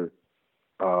shooter.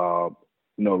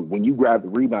 When you grab the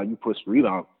rebound, you push the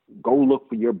rebound, go look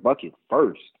for your bucket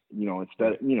first,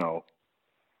 instead of,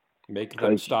 make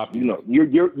them stop you.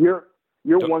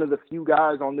 You're one of the few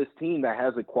guys on this team that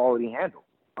has a quality handle.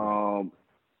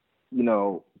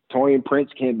 Torian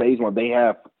Prince, Kent Bazemore, they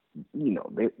have,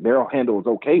 their handle is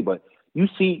okay, but you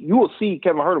will see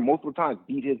Kevin Huerter multiple times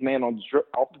beat his man off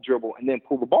the dribble and then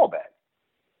pull the ball back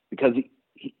because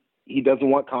he doesn't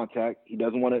want contact. He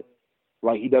doesn't want to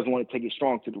take it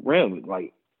strong to the rim.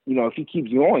 Like, if he keeps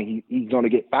going, he's going to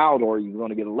get fouled or he's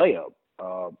going to get a layup.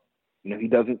 He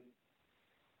doesn't.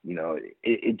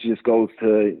 It just goes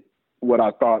to what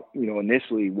I thought.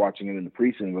 Initially watching him in the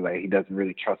preseason was like he doesn't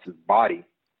really trust his body.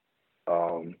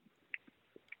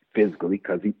 Physically,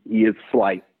 because he is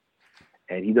slight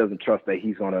and he doesn't trust that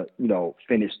he's going to,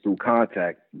 finish through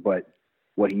contact. But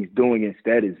what he's doing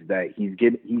instead is that he's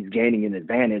gaining an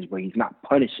advantage, but he's not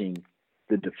punishing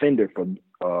the defender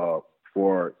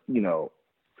for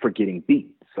getting beat.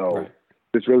 So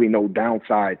there's really no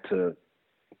downside to.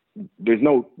 There's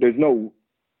no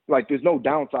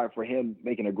downside for him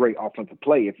making a great offensive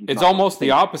play if he's. It's almost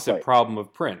the opposite problem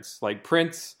of Prince. Like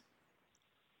Prince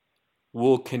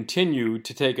will continue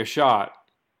to take a shot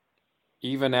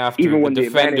even after when the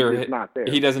defender is not there.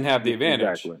 He doesn't have the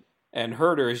advantage. Exactly. And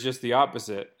Huerter is just the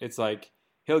opposite. It's like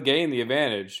he'll gain the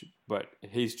advantage, but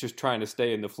he's just trying to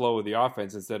stay in the flow of the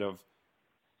offense instead of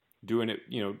doing it,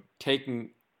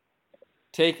 taking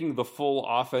the full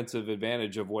offensive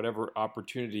advantage of whatever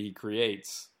opportunity he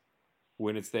creates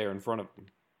when it's there in front of him.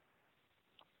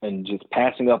 And just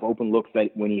passing up open looks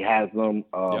when he has them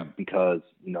because,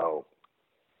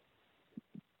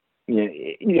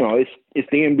 it's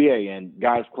the NBA and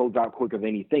guys close out quicker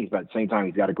than he thinks, but at the same time,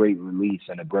 he's got a great release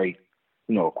and a great,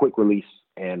 quick release.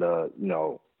 And,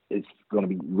 it's going to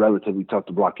be relatively tough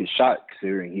to block his shot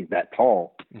considering he's that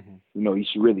tall. Mm-hmm. He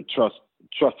should really trust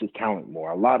his talent more.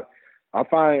 A lot I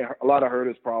find a lot of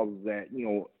Huerter's problems that,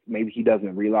 maybe he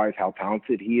doesn't realize how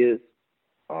talented he is,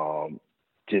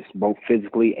 just both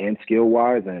physically and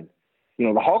skill-wise. And,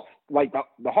 the Hawks,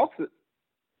 the Hawks,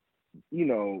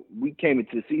 we came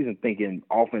into the season thinking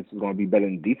offense was going to be better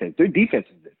than defense. Their defense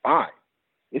has been fine.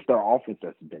 It's their offense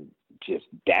that's been just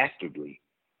dastardly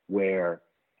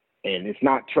and it's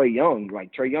not Trae Young.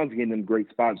 Like, Trae Young's getting them great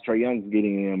spots. Trae Young's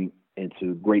getting him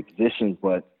into great positions,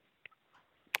 but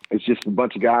it's just a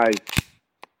bunch of guys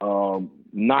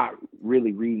not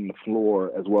really reading the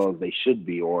floor as well as they should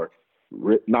be, or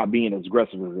not being as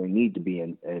aggressive as they need to be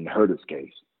in Huerter's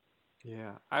case.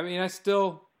 Yeah. I mean,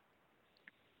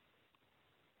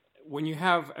 when you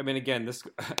have, again, this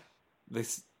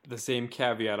the same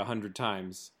caveat 100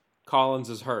 times. Collins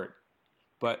is hurt.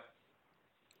 But,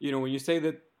 when you say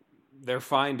that they're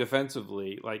fine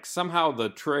defensively, like somehow the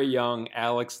Trae Young,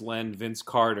 Alex Len, Vince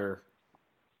Carter,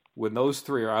 when those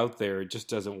three are out there, it just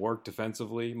doesn't work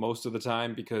defensively most of the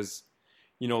time because,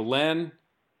 Len,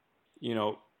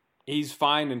 he's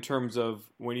fine in terms of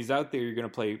when he's out there, you're going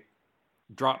to play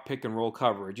drop, pick, and roll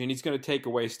coverage, and he's going to take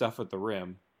away stuff at the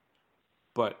rim.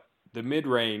 But the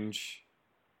mid-range,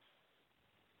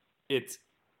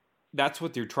 that's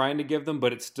what they're trying to give them,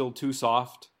 but it's still too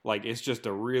soft. Like, it's just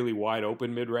a really wide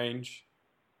open mid-range.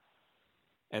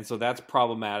 And so that's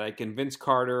problematic. And Vince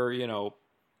Carter,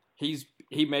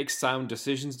 he makes sound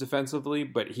decisions defensively,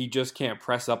 but he just can't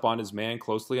press up on his man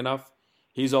closely enough.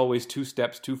 He's always 2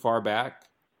 steps too far back.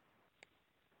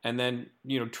 And then,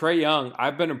 Trae Young,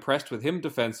 I've been impressed with him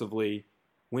defensively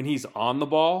when he's on the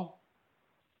ball.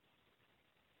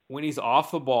 When he's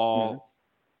off the ball,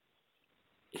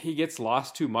 he gets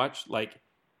lost too much. Like,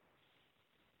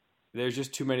 there's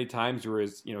just too many times where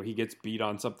he gets beat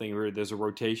on something where there's a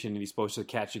rotation and he's supposed to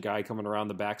catch a guy coming around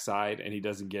the backside and he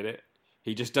doesn't get it.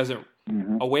 He just doesn't,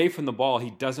 away from the ball,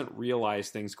 he doesn't realize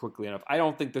things quickly enough. I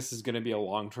don't think this is going to be a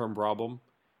long-term problem.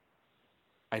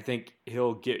 I think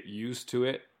he'll get used to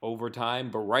it over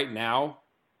time. But right now,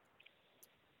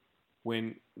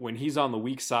 when he's on the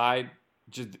weak side,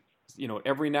 just,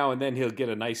 every now and then he'll get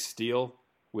a nice steal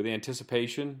with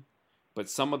anticipation. But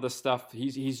some of the stuff,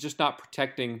 he's just not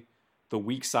protecting the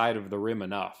weak side of the rim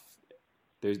enough.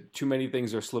 There's too many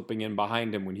things are slipping in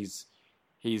behind him when he's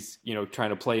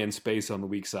trying to play in space on the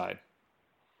weak side.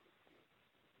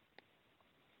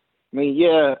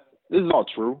 Yeah, this is all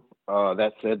true.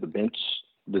 That said,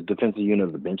 the defensive unit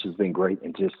of the bench has been great,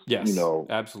 and just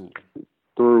absolutely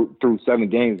through 7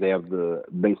 games, they have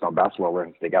based on basketball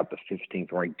reference, they got the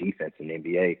 15th ranked defense in the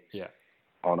NBA. Yeah,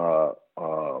 on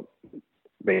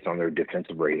based on their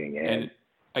defensive rating, and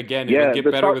again, it'll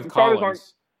get better with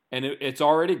Collins, and it's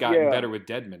already gotten better with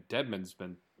Dedmon. Dedmon's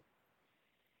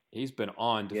he's been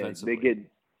on defensively.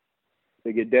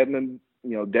 They get Dedmon.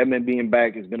 Dedmon being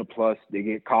back has been a plus. They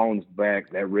get Collins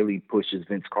back. That really pushes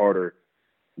Vince Carter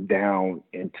down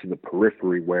into the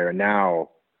periphery, where now,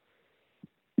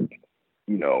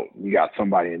 you got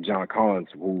somebody in John Collins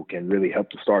who can really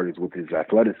help the starters with his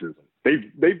athleticism.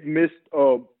 They've missed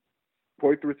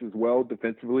Poitras as well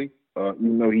defensively,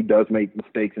 even though he does make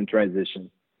mistakes in transition.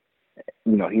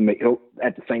 He'll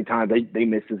at the same time they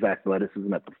miss his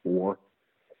athleticism at the 4,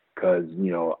 because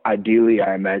ideally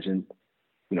I imagine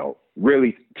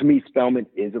really to me Spellman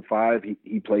is a 5.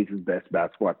 He plays his best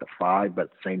basketball at the 5, but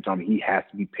at the same time he has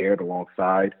to be paired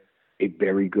alongside a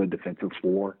very good defensive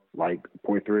 4 like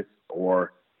Poitras,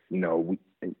 or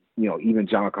even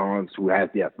John Collins, who has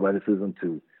the athleticism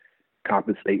to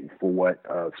compensate for what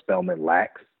Spellman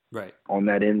lacks on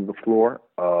that end of the floor.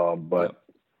 But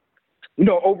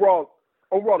overall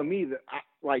to me, the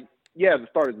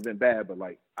starters have been bad, but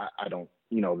I don't,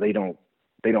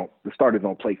 the starters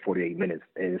don't play 48 minutes,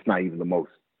 and it's not even the most.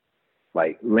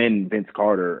 Like Len, Vince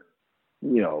Carter,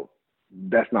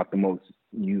 that's not the most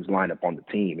used lineup on the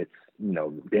team. It's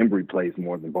Bembry plays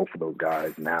more than both of those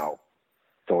guys now,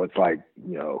 so it's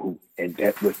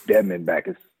with Dedmon back,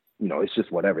 it's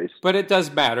just whatever. But it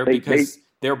does matter because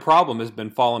their problem has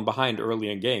been falling behind early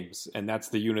in games, and that's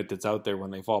the unit that's out there when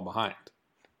they fall behind.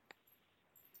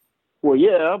 Well,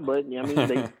 yeah, but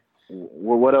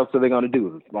what else are they going to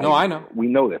do? No, I know. We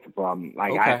know that's the problem.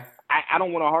 Okay. I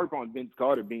don't want to harp on Vince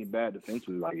Carter being bad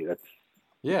defensively.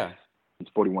 He's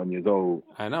 41 years old.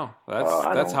 I know.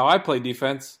 That's how I play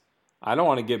defense. I don't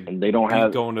want to get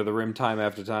going to the rim time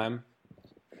after time.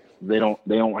 They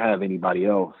don't have anybody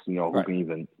else, who can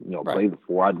even, play the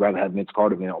 4. I'd rather have Vince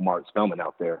Carter than Omar Spellman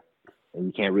out there. And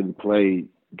you can't really play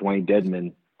Dwayne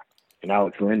Dedmon and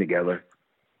Alex Len together.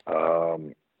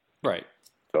 Right.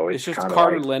 So it's just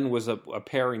Carter-Len was a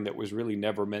pairing that was really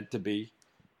never meant to be,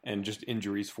 and just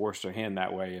injuries forced their hand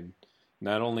that way. And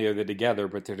not only are they together,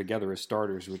 but they're together as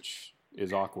starters, which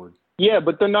is awkward. Yeah,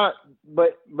 but they're not.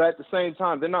 But at the same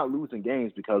time, they're not losing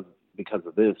games because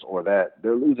of this or that.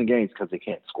 They're losing games because they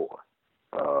can't score.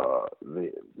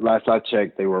 Last I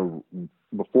checked, they were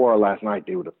before last night.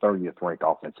 They were the 30th ranked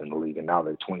offense in the league, and now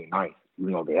they're 29th.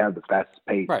 They have the fastest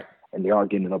pace, right, and they are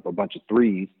getting up a bunch of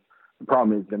threes. The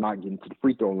problem is they're not getting to the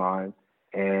free throw line,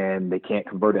 and they can't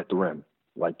convert at the rim.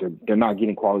 Like they're not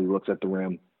getting quality looks at the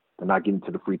rim. They're not getting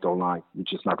to the free throw line. You're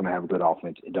just not going to have a good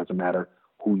offense. It doesn't matter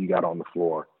who you got on the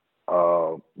floor.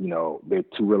 They're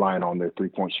too reliant on their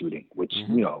 3-point shooting, which,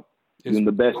 even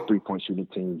the best 3-point shooting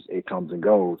teams, it comes and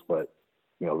goes. But,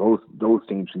 those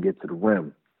teams can get to the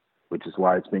rim, which is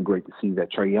why it's been great to see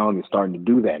that Trae Young is starting to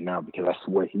do that now, because that's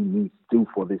what he needs to do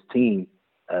for this team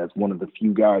as one of the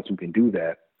few guys who can do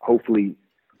that. Hopefully,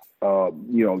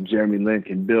 Jeremy Lin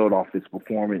can build off his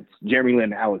performance. Jeremy Lin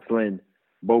and Alex Len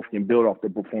both can build off their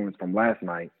performance from last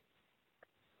night,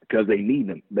 because they need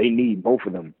them. They need both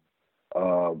of them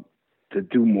to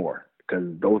do more,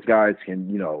 because those guys can,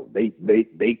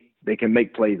 they can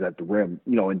make plays at the rim,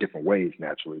 in different ways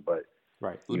naturally, but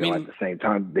right. At the same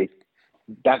time,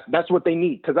 that's what they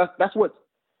need, because that's what,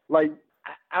 like,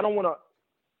 I don't want to.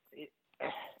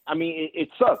 It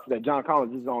sucks that John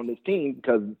Collins is on this team,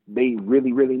 because they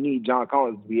really, really need John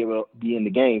Collins to be able to be in the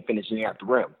game finishing at the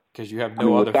rim. Because you have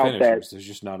no other finishers. There's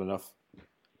just not enough.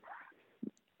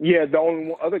 Yeah, the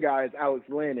only other guy is Alex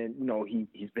Len, and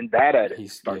he's been bad at it.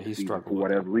 He's struggled for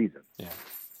whatever reason. Yeah,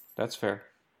 that's fair.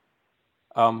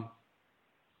 Oh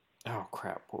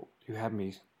crap! Well, you had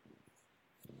me.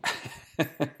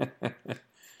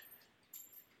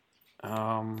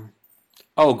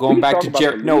 Going back to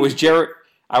Jared. No, it was Jared.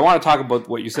 I want to talk about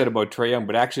what you said about Trae Young,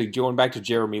 but actually going back to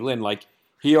Jeremy Lin, like,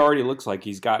 he already looks like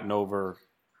he's gotten over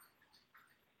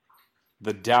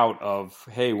the doubt of,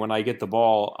 hey, when I get the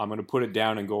ball, I'm going to put it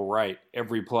down and go right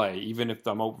every play, even if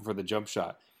I'm open for the jump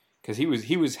shot. Because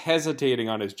he was hesitating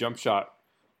on his jump shot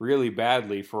really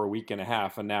badly for a week and a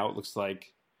half, and now it looks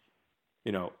like,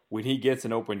 when he gets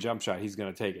an open jump shot, he's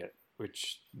going to take it.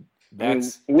 Which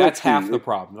that's half the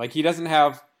problem. Like, he doesn't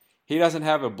have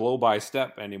a blow by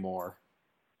step anymore,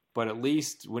 but at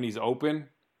least when he's open,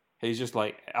 he's just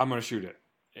like, I'm going to shoot it.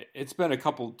 It's been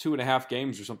 2.5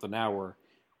 games or something now where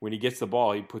when he gets the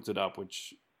ball, he puts it up,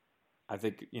 which I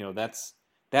think, that's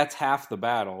half the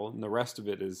battle. And the rest of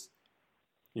it is,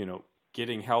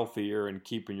 getting healthier and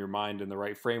keeping your mind in the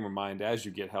right frame of mind as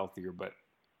you get healthier. But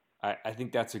I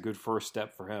think that's a good first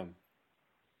step for him.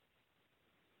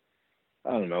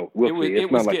 I don't know. We'll see.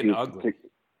 It was getting ugly.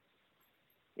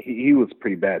 He was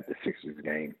pretty bad at the Sixers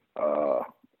game,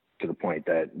 to the point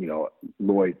that,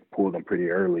 Lloyd pulled him pretty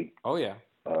early. Oh, yeah.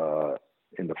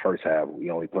 In the first half, he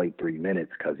only played 3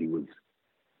 minutes because he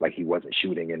wasn't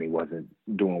shooting and he wasn't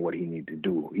doing what he needed to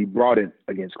do. He brought it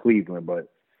against Cleveland, but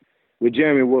with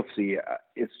Jeremy, we'll see.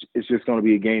 It's just going to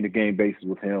be a game-to-game basis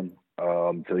with him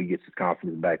until he gets his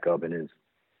confidence back up and his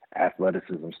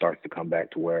athleticism starts to come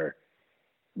back to where,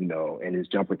 and his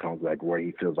jumper comes back where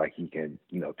he feels like he can,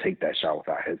 take that shot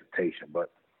without hesitation.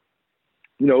 But,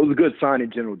 it was a good sign in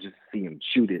general just to see him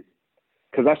shoot it,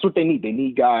 because that's what they need. They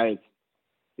need guys.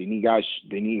 They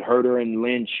need Herter and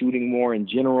Lynn shooting more in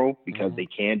general, because they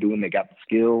can do it and they got the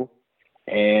skill.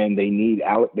 And they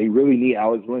really need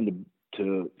Alex Lynn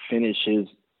to finish his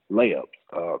layups,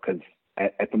 because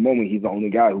at the moment he's the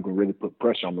only guy who can really put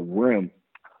pressure on the rim.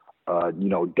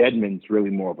 Dedmon's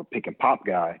really more of a pick and pop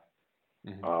guy.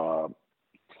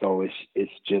 So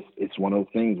it's one of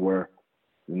those things where,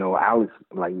 Alex,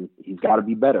 like, he's got to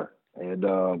be better. And,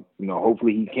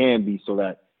 hopefully he can be, so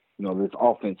that, this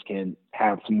offense can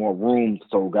have some more room,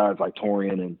 so guys like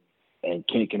Torian and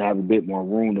Kent can have a bit more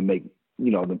room to make,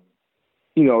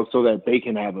 so that they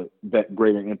can have a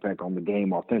greater impact on the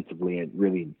game offensively and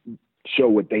really show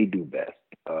what they do best.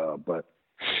 But,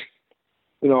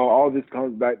 all this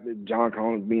comes back to John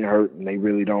Collins being hurt, and they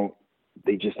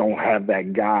just don't have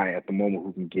that guy at the moment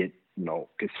who can get,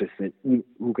 consistent,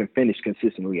 who can finish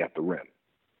consistently at the rim.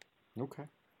 Okay.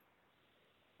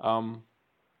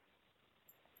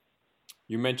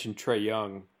 You mentioned Trae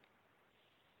Young,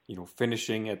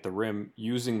 finishing at the rim,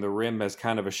 using the rim as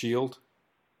kind of a shield.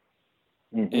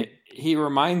 He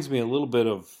reminds me a little bit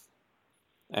of,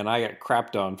 and I got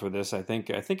crapped on for this. I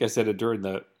think I said it during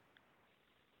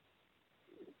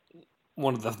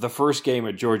one of the first game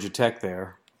at Georgia Tech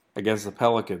there against the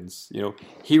Pelicans.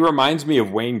 He reminds me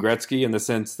of Wayne Gretzky in the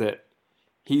sense that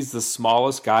he's the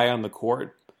smallest guy on the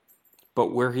court,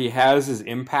 but where he has his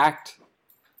impact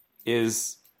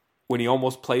is when he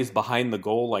almost plays behind the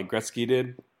goal like Gretzky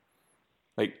did.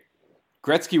 Like,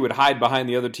 Gretzky would hide behind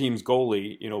the other team's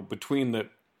goalie, between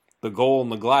the goal in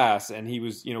the glass and he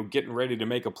was, getting ready to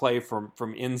make a play from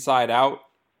inside out,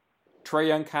 Trae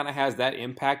Young kind of has that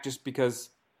impact just because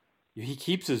he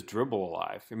keeps his dribble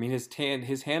alive. I mean,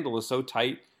 his handle is so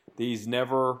tight that he's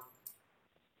never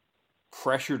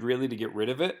pressured really to get rid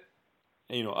of it,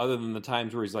 other than the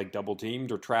times where he's like double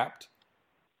teamed or trapped.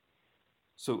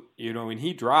 So, when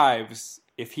he drives,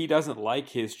 if he doesn't like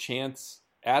his chance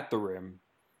at the rim,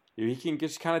 he can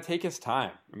just kind of take his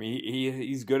time. I mean,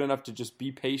 he's good enough to just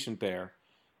be patient there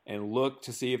and look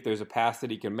to see if there's a pass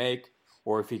that he can make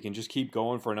or if he can just keep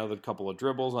going for another couple of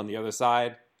dribbles on the other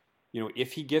side.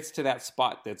 If he gets to that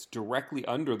spot that's directly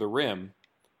under the rim,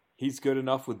 he's good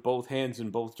enough with both hands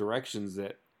in both directions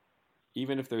that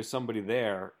even if there's somebody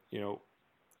there,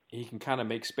 he can kind of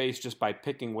make space just by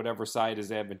picking whatever side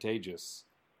is advantageous.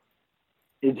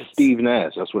 It's Steve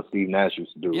Nash. That's what Steve Nash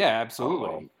used to do. Yeah,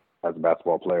 absolutely. As a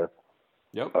basketball player.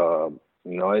 Yep. And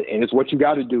it's what you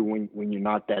got to do when you're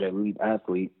not that elite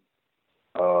athlete.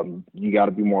 You got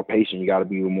to be more patient. You got to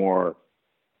be more.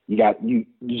 You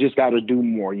just got to do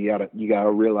more. You got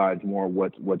to realize more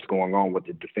what's going on, what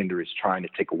the defender is trying to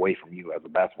take away from you as a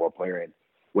basketball player, and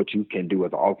what you can do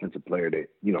as an offensive player to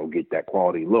get that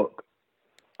quality look.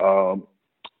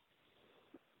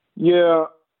 Yeah.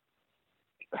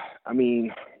 I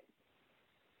mean,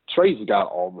 Trae's got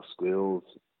all the skills.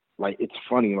 Like, it's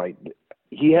funny. Like,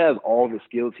 he has all the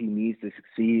skills he needs to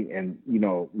succeed, and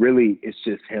really, it's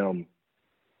just him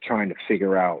trying to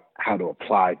figure out how to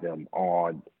apply them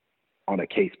on a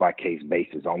case-by-case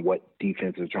basis on what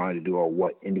defense is trying to do or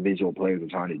what individual players are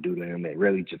trying to do to him, and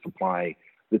really just applying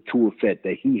the tool set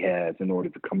that he has in order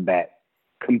to combat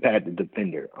the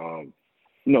defender.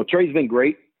 Trae's been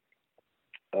great.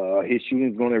 His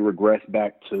shooting is going to regress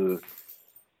back to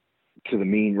the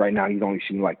mean. Right now, he's only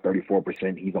shooting like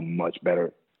 34%. He's a much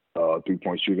better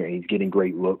three-point shooter, and he's getting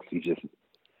great looks. He's just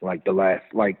like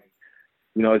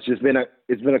it's just been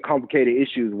a complicated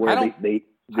issue where I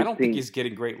don't think he's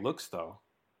getting great looks though.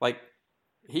 Like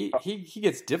he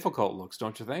gets difficult looks,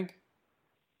 don't you think?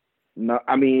 No,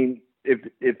 I mean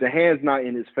if the hand's not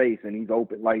in his face and he's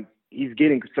open, like he's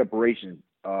getting separation.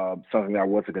 Something that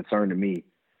was a concern to me.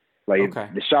 Like if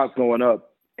the shot's going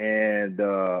up and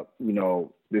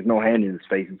there's no hand in his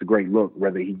face, it's a great look,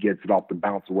 whether he gets it off the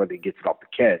bounce or whether he gets it off the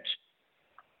catch.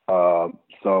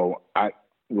 So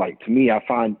to me, I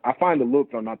find the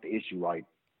looks are not the issue. Like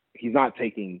he's not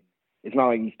taking. It's not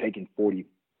like he's taking 40,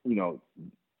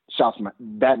 shots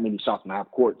that many shots from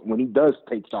half court. When he does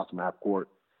take shots from half court,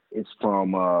 it's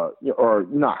from or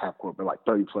not half court, but like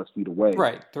 30 plus feet away.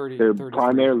 Right, 30.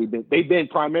 They've been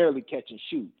primarily catch and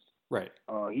shoots. Right.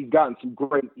 He's gotten some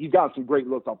great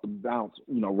looks off the bounce,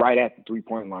 right at the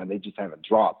 3-point line. They just haven't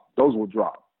dropped. Those will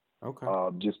drop. Okay.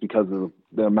 Just because of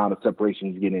the amount of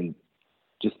separation he's getting,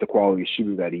 just the quality of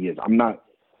shooter that he is. I'm not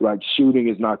shooting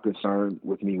is not concerned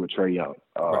with me with Trae Young.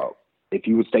 Right. If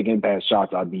he was taking bad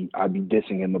shots, I'd be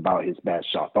dissing him about his bad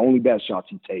shots. The only bad shots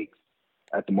he takes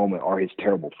at the moment are his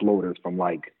terrible floaters from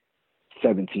like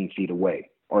 17 feet away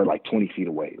or like 20 feet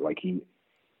away.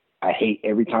 I hate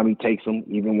every time he takes them,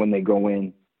 even when they go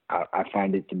in. I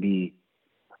find it to be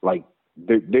like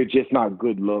they're just not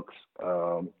good looks.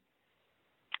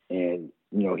 And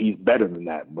he's better than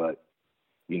that, but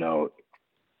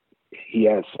he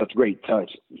has such great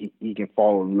touch. He can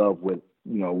fall in love with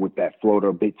that floater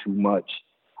a bit too much.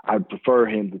 I prefer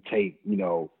him to take,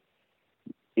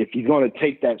 if he's going to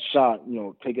take that shot,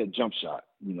 take a jump shot.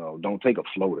 Don't take a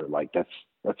floater. Like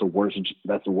that's a worse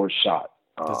shot.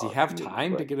 Does he have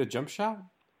time to get a jump shot?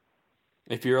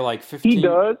 If you're like 15, he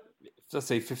does. Let's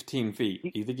say 15 feet.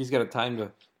 Do you think he's got a time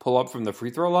to pull up from the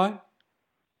free throw line?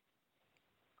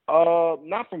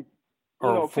 Not from.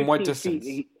 Or from what distance?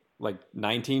 Like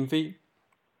 19 feet?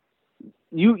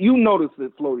 You notice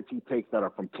the floaters he takes that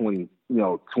are from 20,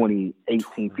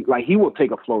 18 feet. Like he will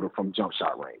take a floater from jump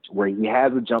shot range where he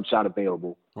has a jump shot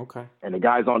available. Okay. And the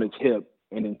guy's on his hip,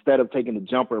 and instead of taking the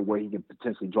jumper where he can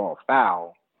potentially draw a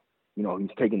foul, he's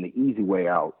taking the easy way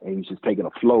out, and he's just taking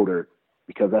a floater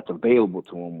because that's available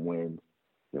to him when,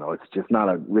 it's just not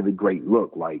a really great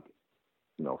look. Like,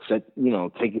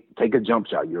 take a jump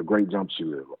shot. You're a great jump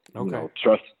shooter. Okay.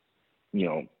 Trust,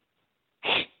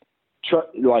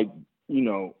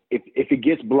 if it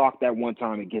gets blocked that one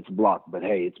time, it gets blocked. But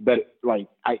hey, it's better.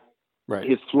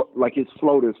 His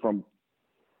floaters from,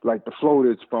 the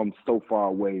floaters from so far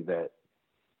away that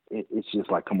it's just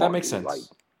like, come on. That makes sense. Like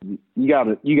you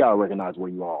gotta recognize where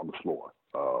you are on the floor.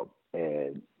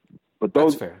 But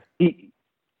those, that's fair.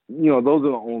 Those are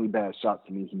the only bad shots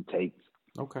to me he takes.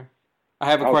 Okay. I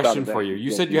have a question for you.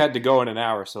 You said you had to go in an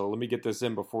hour, so let me get this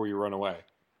in before you run away.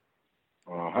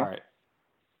 Uh-huh. All right.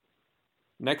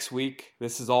 next week,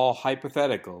 this is all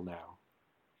hypothetical now.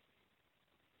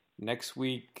 Next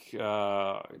week,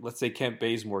 let's say Kent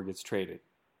Bazemore gets traded.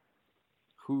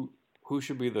 Who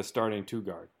should be the starting 2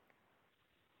 guard?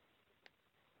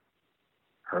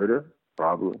 Huerter,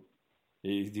 probably. Do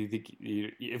you think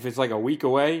if it's like a week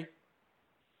away,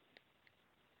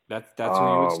 that's who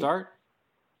you would start?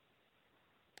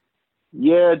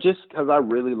 Yeah, just because I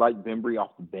really like Bembry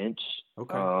off the bench.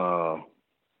 Okay.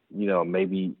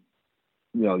 Maybe,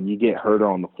 you get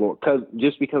Huerter on the floor because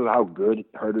of how good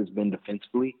Huerter's been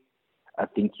defensively, I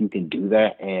think you can do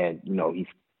that. And if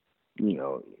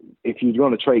you're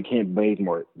going to trade Kent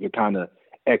Bazemore, you're kind of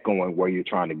echoing where you're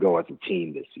trying to go as a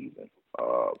team this season.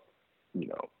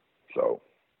 So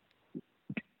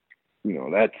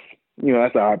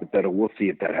that's a hypothetical. We'll see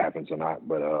if that happens or not.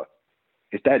 But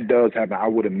if that does happen, I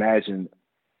would imagine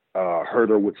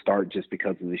Huerter would start just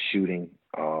because of the shooting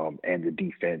and the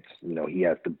defense. He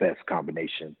has the best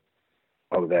combination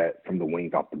of that from the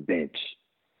wings off the bench.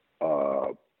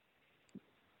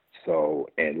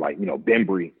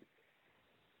 Bembry,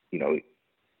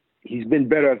 he's been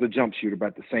better as a jump shooter, but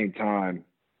at the same time,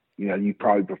 you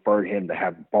probably prefer him to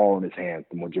have the ball in his hands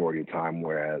the majority of the time,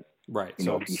 whereas right.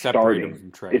 If he's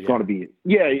starting, it's going to be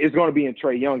in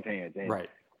Trae Young's hands. And right.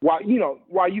 While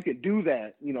you can do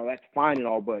that, that's fine and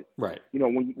all, but right.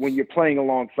 When you're playing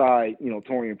alongside,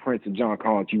 Taurean Prince and John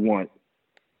Collins, you want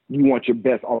your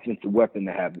best offensive weapon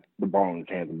to have the ball in his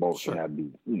hands, and both sure. and that'd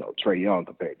be Trae Young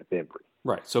compared to Bembry.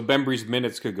 Right. So Bembry's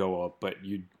minutes could go up, but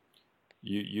you'd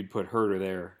put Huerter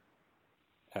there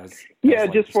as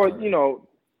just for the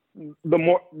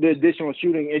additional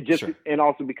shooting, and sure. and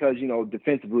also because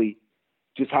defensively,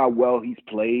 just how well he's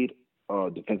played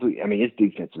defensively. I mean, his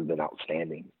defense has been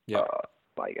outstanding. Yeah.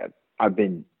 I've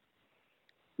been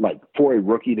for a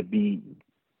rookie to be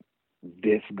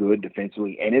this good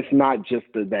defensively, and it's not just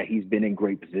that he's been in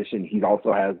great position. He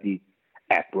also has the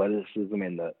athleticism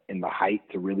and the height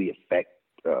to really affect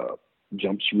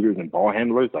jump shooters and ball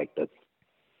handlers.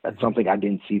 That's something I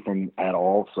didn't see from at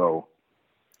all. So,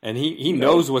 and he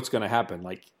knows what's going to happen.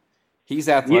 He's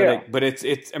athletic, but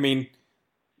it's I mean,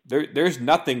 there's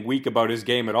nothing weak about his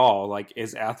game at all.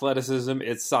 His athleticism,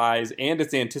 its size, and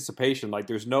its anticipation.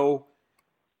 There's no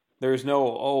this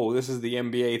is the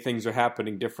NBA, things are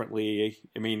happening differently.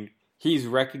 I mean, he's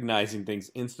recognizing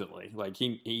things instantly.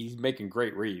 He's making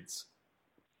great reads.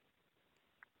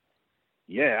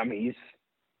 Yeah, I mean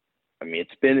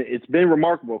it's been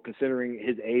remarkable considering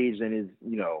his age and his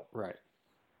right.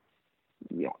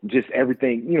 Just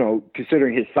everything,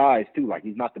 considering his size too.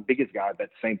 He's not the biggest guy, but at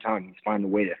the same time he's finding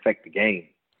a way to affect the game.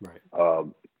 Right.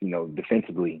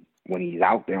 Defensively when he's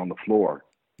out there on the floor.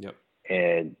 Yep.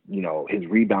 And his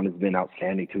rebound has been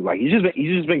outstanding too. He's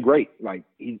just been great.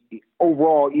 He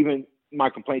overall, even my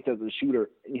complaints as a shooter,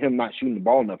 him not shooting the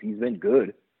ball enough, he's been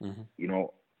good. Mm-hmm.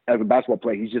 As a basketball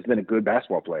player, he's just been a good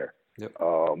basketball player. Yep.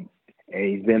 And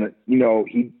he's been,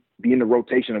 he'd be in the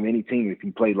rotation of any team if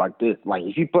he played like this.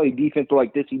 If he played defense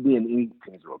like this, he'd be in any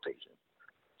team's rotation.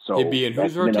 So he'd be in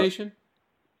whose rotation?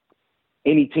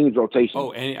 Any team's rotation.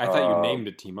 Oh, I thought you named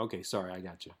a team. Okay, sorry, I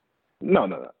got you.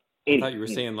 No. I thought you were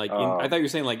saying I thought you were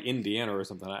saying Indiana or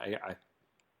something. I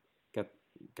got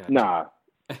nah.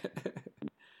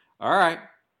 All right.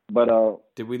 But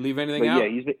did we leave anything out?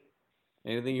 Yeah,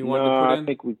 anything you wanted to put in? I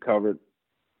think we covered.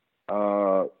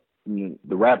 The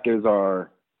Raptors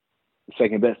are the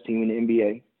second best team in the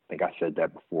NBA. I think I said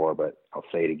that before, but I'll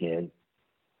say it again.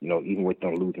 Even with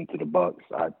them losing to the Bucks,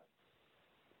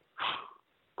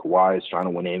 Kawhi is trying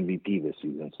to win MVP this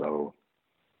season, so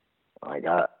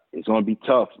it's going to be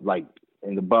tough.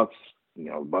 And the Bucks,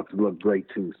 the Bucks look great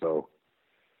too. So,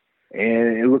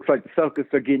 and it looks like the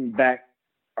Celtics are getting back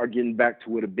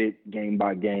to it a bit game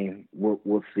by game.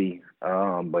 We'll see.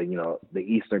 But the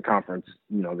Eastern Conference,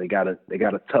 they got a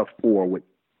tough 4 with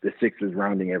the Sixers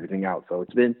rounding everything out. So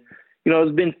it's been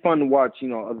fun to watch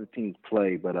other teams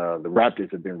play. But the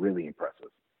Raptors have been really impressive.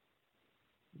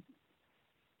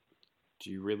 Do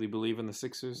you really believe in the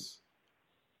Sixers?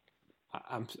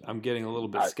 I'm getting a little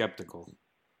bit skeptical.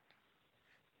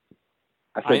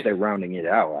 I think they're rounding it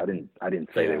out. I didn't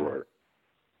say they were.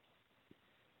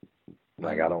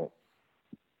 I don't.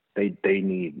 They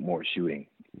need more shooting.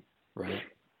 Right.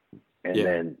 And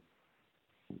then,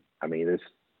 there's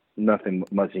nothing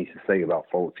much needs to say about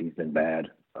Fultz. He's been bad.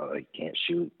 He can't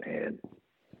shoot, and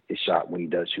his shot when he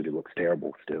does shoot, it looks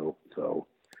terrible still. So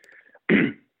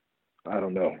I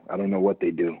don't know. I don't know what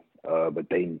they do. But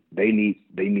they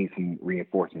need some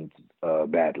reinforcements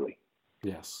badly.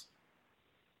 Yes.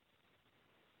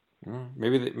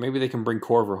 Maybe they can bring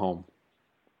Korver home.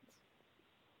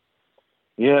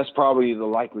 Yeah, it's probably the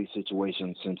likely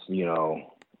situation since, they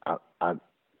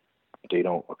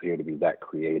don't appear to be that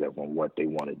creative on what they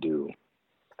want to do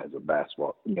as a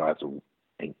basketball, in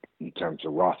terms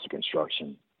of roster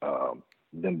construction.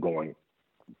 Them going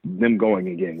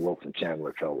and getting Wilson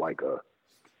Chandler felt like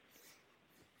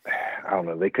I don't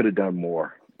know, they could have done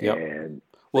more. Yep. And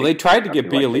they tried to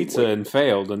get Bjelica and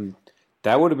failed, and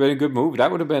that would have been a good move. That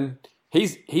would have been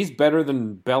he's better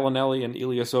than Bellinelli and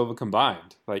Ilyasova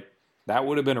combined. Like that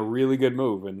would have been a really good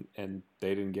move, and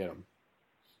they didn't get him.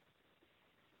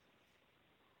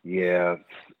 Yeah,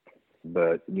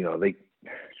 but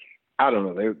I don't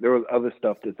know. There was other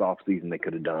stuff this offseason they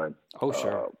could have done. Oh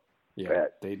sure, yeah,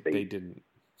 they didn't.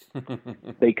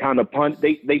 They kind of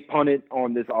they punted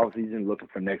on this offseason looking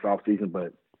for next offseason,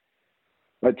 but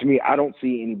to me, I don't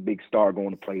see any big star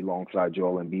going to play alongside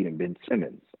Joel Embiid and Ben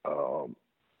Simmons.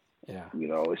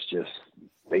 It's just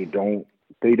they don't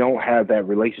have that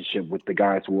relationship with the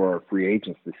guys who are free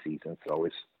agents this season. So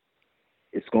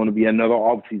it's going to be another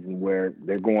offseason where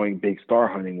they're going big star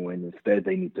hunting when instead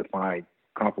they need to find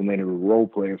complementary role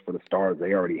players for the stars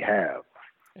they already have.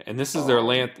 And this is their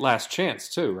last chance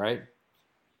too, right?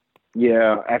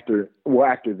 Yeah, after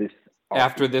this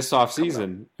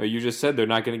offseason. You just said they're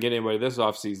not going to get anybody this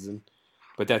offseason,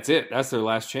 but that's it. That's their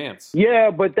last chance.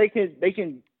 Yeah, but they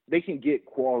can get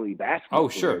quality basketball. Oh,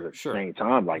 sure. At the same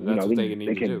time, like they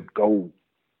can go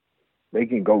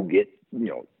get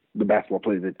the basketball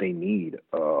players that they need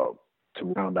to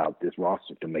round out this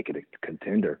roster to make it a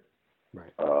contender.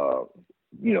 Right.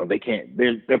 They can't.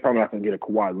 They're probably not going to get a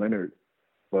Kawhi Leonard,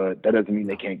 but that doesn't mean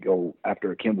they can't go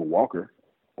after a Kemba Walker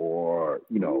or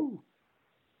that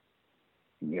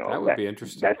would be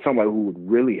interesting. That's somebody who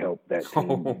would really help that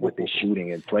team with their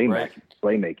shooting and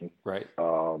playmaking. Right.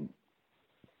 So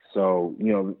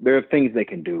there are things they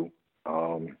can do.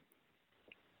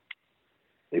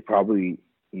 They probably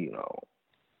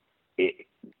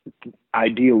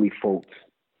ideally Fultz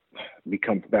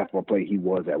becomes the basketball player he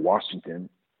was at Washington,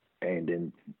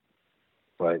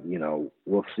 but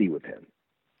we'll see with him.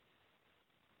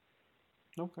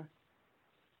 Okay.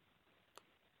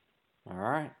 All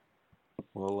right.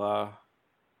 Well,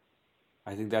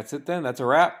 I think that's it then. That's a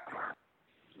wrap.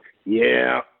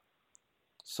 Yeah.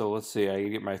 So let's see. I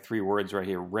get my 3 words right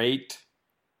here. Rate,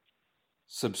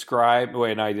 subscribe.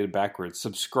 Wait, no, I did it backwards.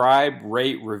 Subscribe,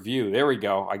 rate, review. There we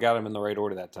go. I got them in the right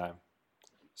order that time.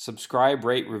 Subscribe,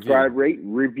 rate, review. Subscribe, rate,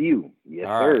 review. Yes,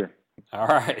 All sir. All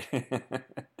right.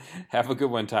 Have a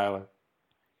good one, Tyler.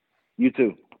 You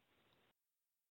too.